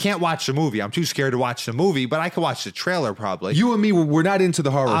 I can't watch the movie. I'm too scared to watch the movie, but I could watch the trailer probably. You and me, we're not into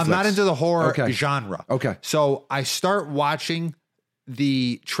the horror. I'm flicks. not into the horror genre. Okay. So I start watching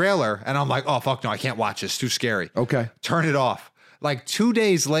the trailer and I'm like, oh, fuck no, I can't watch this. Too scary. Okay. Turn it off. Like 2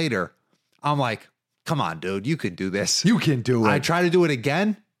 days later, I'm like, come on, dude, you can do this. You can do it. I try to do it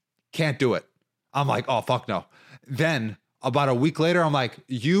again. Can't do it. I'm like, oh, fuck no. Then about a week later, I'm like,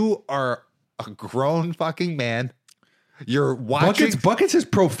 you are a grown fucking man. You're watching. Buckets is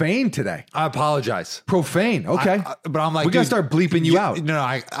profane today. I apologize. Profane. Okay. But I'm like, we got to start bleeping you out. No,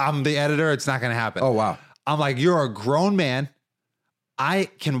 I'm the editor. It's not going to happen. Oh, wow. I'm like, you're a grown man. I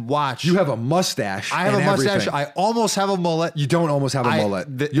can watch. You have a mustache. I have a mustache. Everything. I almost have a mullet. You don't almost have a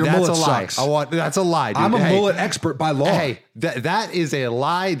mullet. Your that's mullet a lie. sucks. That's a lie, dude. I'm a mullet expert by law. Hey, that is a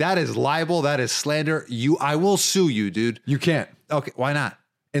lie. That is libel. That is slander. I will sue you, dude. You can't. Okay, why not?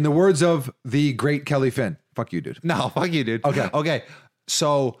 In the words of the great Kelly Finn, fuck you, dude. No, fuck you, dude. Okay.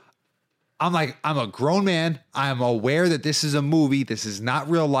 So I'm like, I'm a grown man. I'm aware that this is a movie. This is not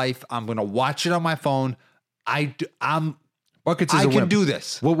real life. I'm going to watch it on my phone. Buckets is I a can wimp. do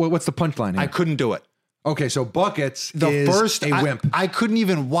this. What's the punchline here? I couldn't do it. Okay, so Buckets The is first a wimp. I couldn't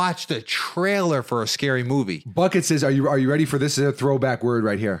even watch the trailer for a scary movie. Buckets is, are you ready for this? This is a throwback word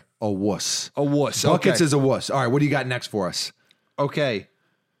right here. A wuss. A wuss. Buckets okay. is a wuss. All right, what do you got next for us? Okay.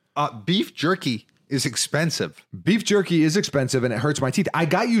 Beef jerky is expensive. Beef jerky is expensive and it hurts my teeth. I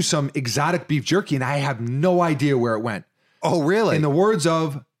got you some exotic beef jerky and I have no idea where it went. Oh, really? In the words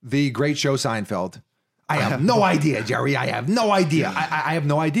of the great show Seinfeld, I have no idea, Jerry. I have no idea. I have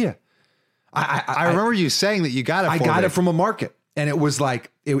no idea. I remember you saying that you got it. I got it from a market, and it was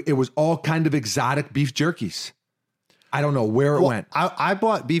like it was all kind of exotic beef jerkies. I don't know where it went. I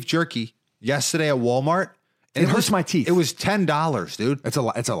bought beef jerky yesterday at Walmart. And it hurts my teeth. It was $10, dude. It's a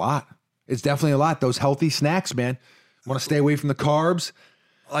lot. It's a lot. It's definitely a lot. Those healthy snacks, man. Want to stay away from the carbs.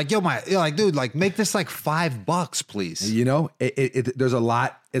 Like, dude, like make this like $5, please. You know, there's a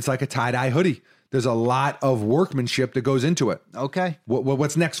lot. It's like a tie-dye hoodie. There's a lot of workmanship that goes into it. Okay.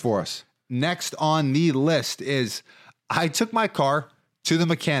 What's next for us? Next on the list is I took my car to the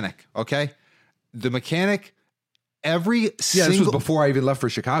mechanic. Okay. The mechanic, this was before I even left for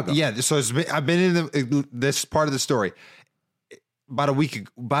Chicago. Yeah. So I've been in this part of the story about a week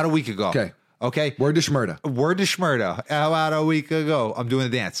ago. Okay. Word to Schmurda. About a week ago. I'm doing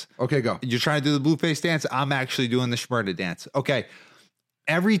the dance. Okay, go. You're trying to do the blue face dance. I'm actually doing the Schmurda dance. Okay.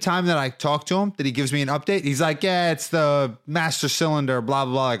 Every time that I talk to him, that he gives me an update, he's like, yeah, it's the master cylinder, blah,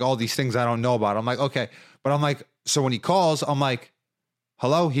 blah, blah, like all these things I don't know about. I'm like, okay. But I'm like, so when he calls, I'm like,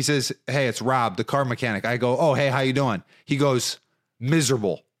 hello? He says, hey, it's Rob, the car mechanic. I go, oh, hey, how you doing? He goes,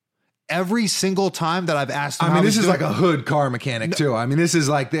 miserable. every single time that I've asked him, I mean, how this he's is doing- like a hood car mechanic too. I mean, this is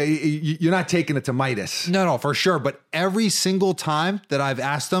like you're not taking it to Midas. No, for sure. But every single time that I've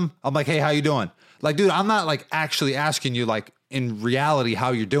asked him, I'm like, hey, how you doing? Like, dude, I'm not like actually asking you like in reality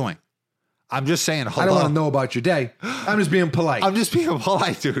how you're doing. I'm just saying hello. I don't want to know about your day. I'm just being polite. I'm just being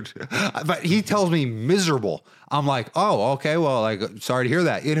polite, dude. But he tells me miserable. I'm like, oh, okay. Well, like, sorry to hear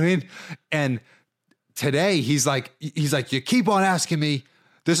that. You know what I mean? And today he's like, you keep on asking me.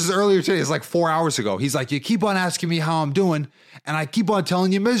 This is earlier today. It's like 4 hours ago. He's like, you keep on asking me how I'm doing, and I keep on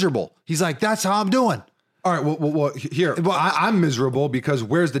telling you miserable. He's like, that's how I'm doing. All right. Well here, I'm miserable because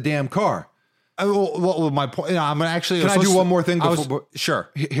where's the damn car? Well, my point. I'm gonna actually. Can I do one more thing before? Sure.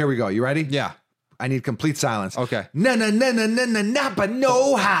 Here we go. You ready? Yeah. I need complete silence. Okay. Napa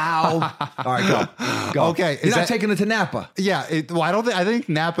know-how. All right, go. Okay, You're not taking it to Napa. Yeah. I think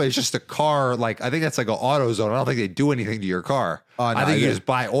Napa is just a car. Like, I think that's like an AutoZone. I don't think they do anything to your car. No, I think you just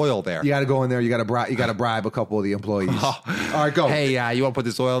buy oil there. You got to go in there. You got to bribe a couple of the employees. All right, go. Hey, you want to put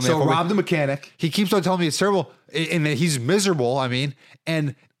this oil in there? So for me? Rob the mechanic. He keeps on telling me it's terrible and that he's miserable. I mean,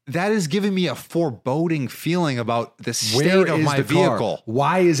 and that is giving me a foreboding feeling about the state of my vehicle. Car?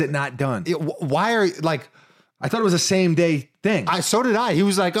 Why is it not done? Why are like? I thought it was a same day thing. So did I. He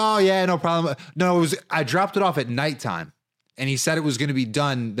was like, "Oh yeah, no problem." No, it was. I dropped it off at nighttime, and he said it was going to be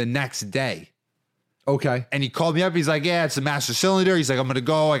done the next day. Okay. And he called me up. He's like, "Yeah, it's the master cylinder." He's like, "I'm going to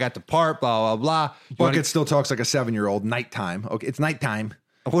go. I got the part." Blah blah blah. Bucket still talks like a 7-year-old. Nighttime. Okay, it's nighttime.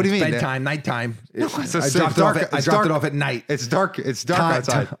 What do you mean? Bedtime, nighttime. I dropped it off at night. It's dark. It's dark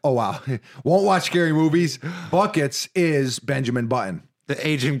outside. Oh wow! Won't watch scary movies. Buckets is Benjamin Button. The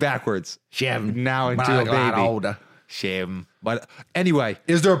aging backwards. Shame. Now into a baby. Older. Shame. But anyway,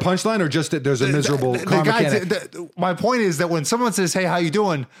 is there a punchline or just that there's a miserable car mechanic? My point is that when someone says, "Hey, how you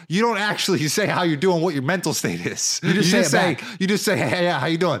doing?" you don't actually say how you're doing, what your mental state is. You just say, "Hey, yeah, how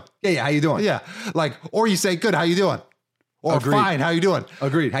you doing?" Yeah, how you doing? Yeah, like, or you say, "Good, how you doing?" Or Agreed. Fine, how you doing?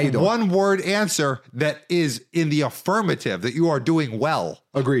 Agreed. How you doing? One word answer that is in the affirmative that you are doing well.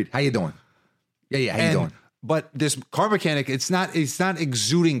 Agreed. How you doing? Yeah. How you doing? But this car mechanic, it's not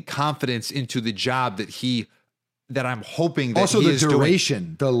exuding confidence into the job that I'm hoping that also he the is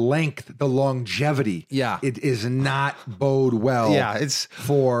duration, the length, the longevity. Yeah. It is not bode well. Yeah, it's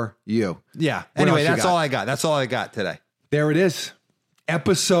for you. Yeah. What Anyway, else you that's got? all I got. That's all I got today. There it is.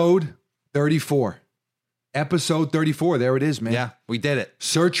 Episode 34. Episode 34. There it is, man. Yeah, we did it.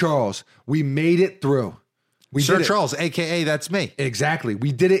 Sir Charles, we made it through. We Sir did it. Charles, AKA that's me. Exactly.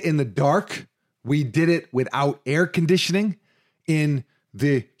 We did it in the dark. We did it without air conditioning in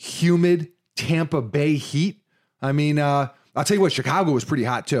the humid Tampa Bay heat. I mean, I'll tell you what, Chicago was pretty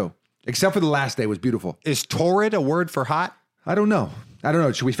hot too, except for the last day was beautiful. Is torrid a word for hot? I don't know.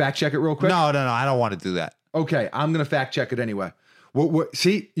 Should we fact check it real quick? No. I don't want to do that. Okay, I'm going to fact check it anyway.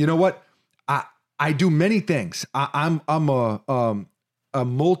 See, you know what? I do many things. I'm a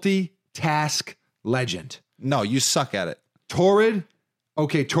multitask legend. No, you suck at it. Torrid.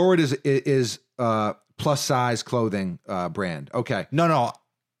 Okay, Torrid is plus size clothing brand. Okay, No.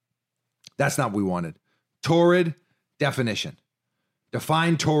 that's not what we wanted. Torrid definition.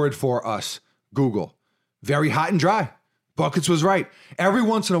 Define torrid for us. Google. Very hot and dry. Buckets was right. Every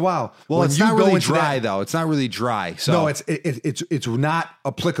once in a while. Well, when it's you not go really into dry that- though. It's not really dry. So No, it's not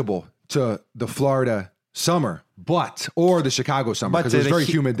applicable to the Florida summer, or the Chicago summer, because it's very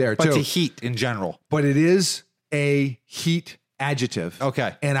humid there but too. to heat in general. But it is a heat adjective.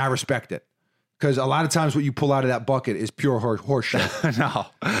 Okay. And I respect it. Because a lot of times what you pull out of that bucket is pure horse shit. No,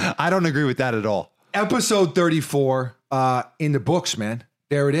 I don't agree with that at all. Episode 34 in the books, man.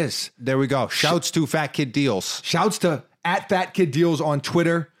 There it is. There we go. Shouts to Fat Kid Deals. Shouts to @FatKidDeals on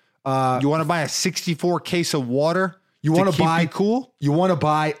Twitter. You want to buy a 64 case of water? You want to keep buy you cool? You want to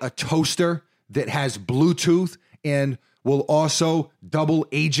buy a toaster that has Bluetooth and will also double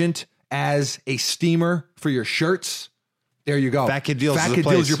agent as a steamer for your shirts. There you go. Fat Kid Deals is Fat the Kid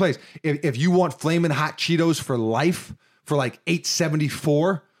place. Deals is your place. If you want flaming hot Cheetos for life for like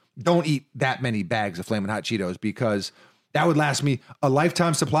 $8.74, don't eat that many bags of flaming hot Cheetos because that would last me a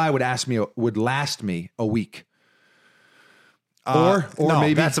lifetime supply. Would last me a week. Or no,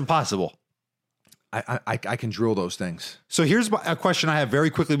 maybe that's impossible. I can drill those things. So here's a question I have very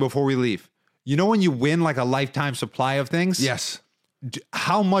quickly before we leave. You know when you win like a lifetime supply of things? Yes,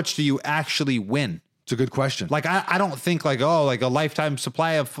 How much do you actually win? it's a good question. Like I don't think like a lifetime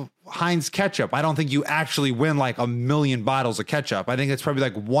supply of Heinz ketchup. I don't think you actually win like 1 million bottles of ketchup. I think it's probably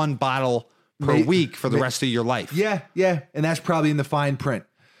like 1 bottle per week for the rest of your life. Yeah, and that's probably in the fine print.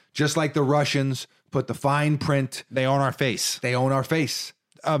 Just like the Russians put the fine print. They own our face. They own our face.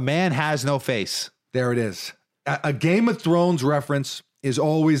 A man has no face. There it is. A Game of Thrones reference is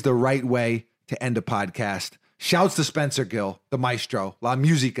always the right way to end a podcast. Shouts to Spencer Gill, the maestro, La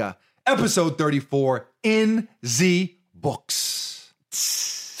Musica, episode 34, in the books.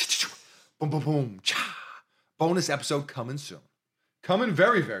 Boom, boom, boom. Cha. Bonus episode coming soon. Coming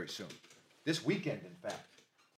very, very soon. This weekend, in fact.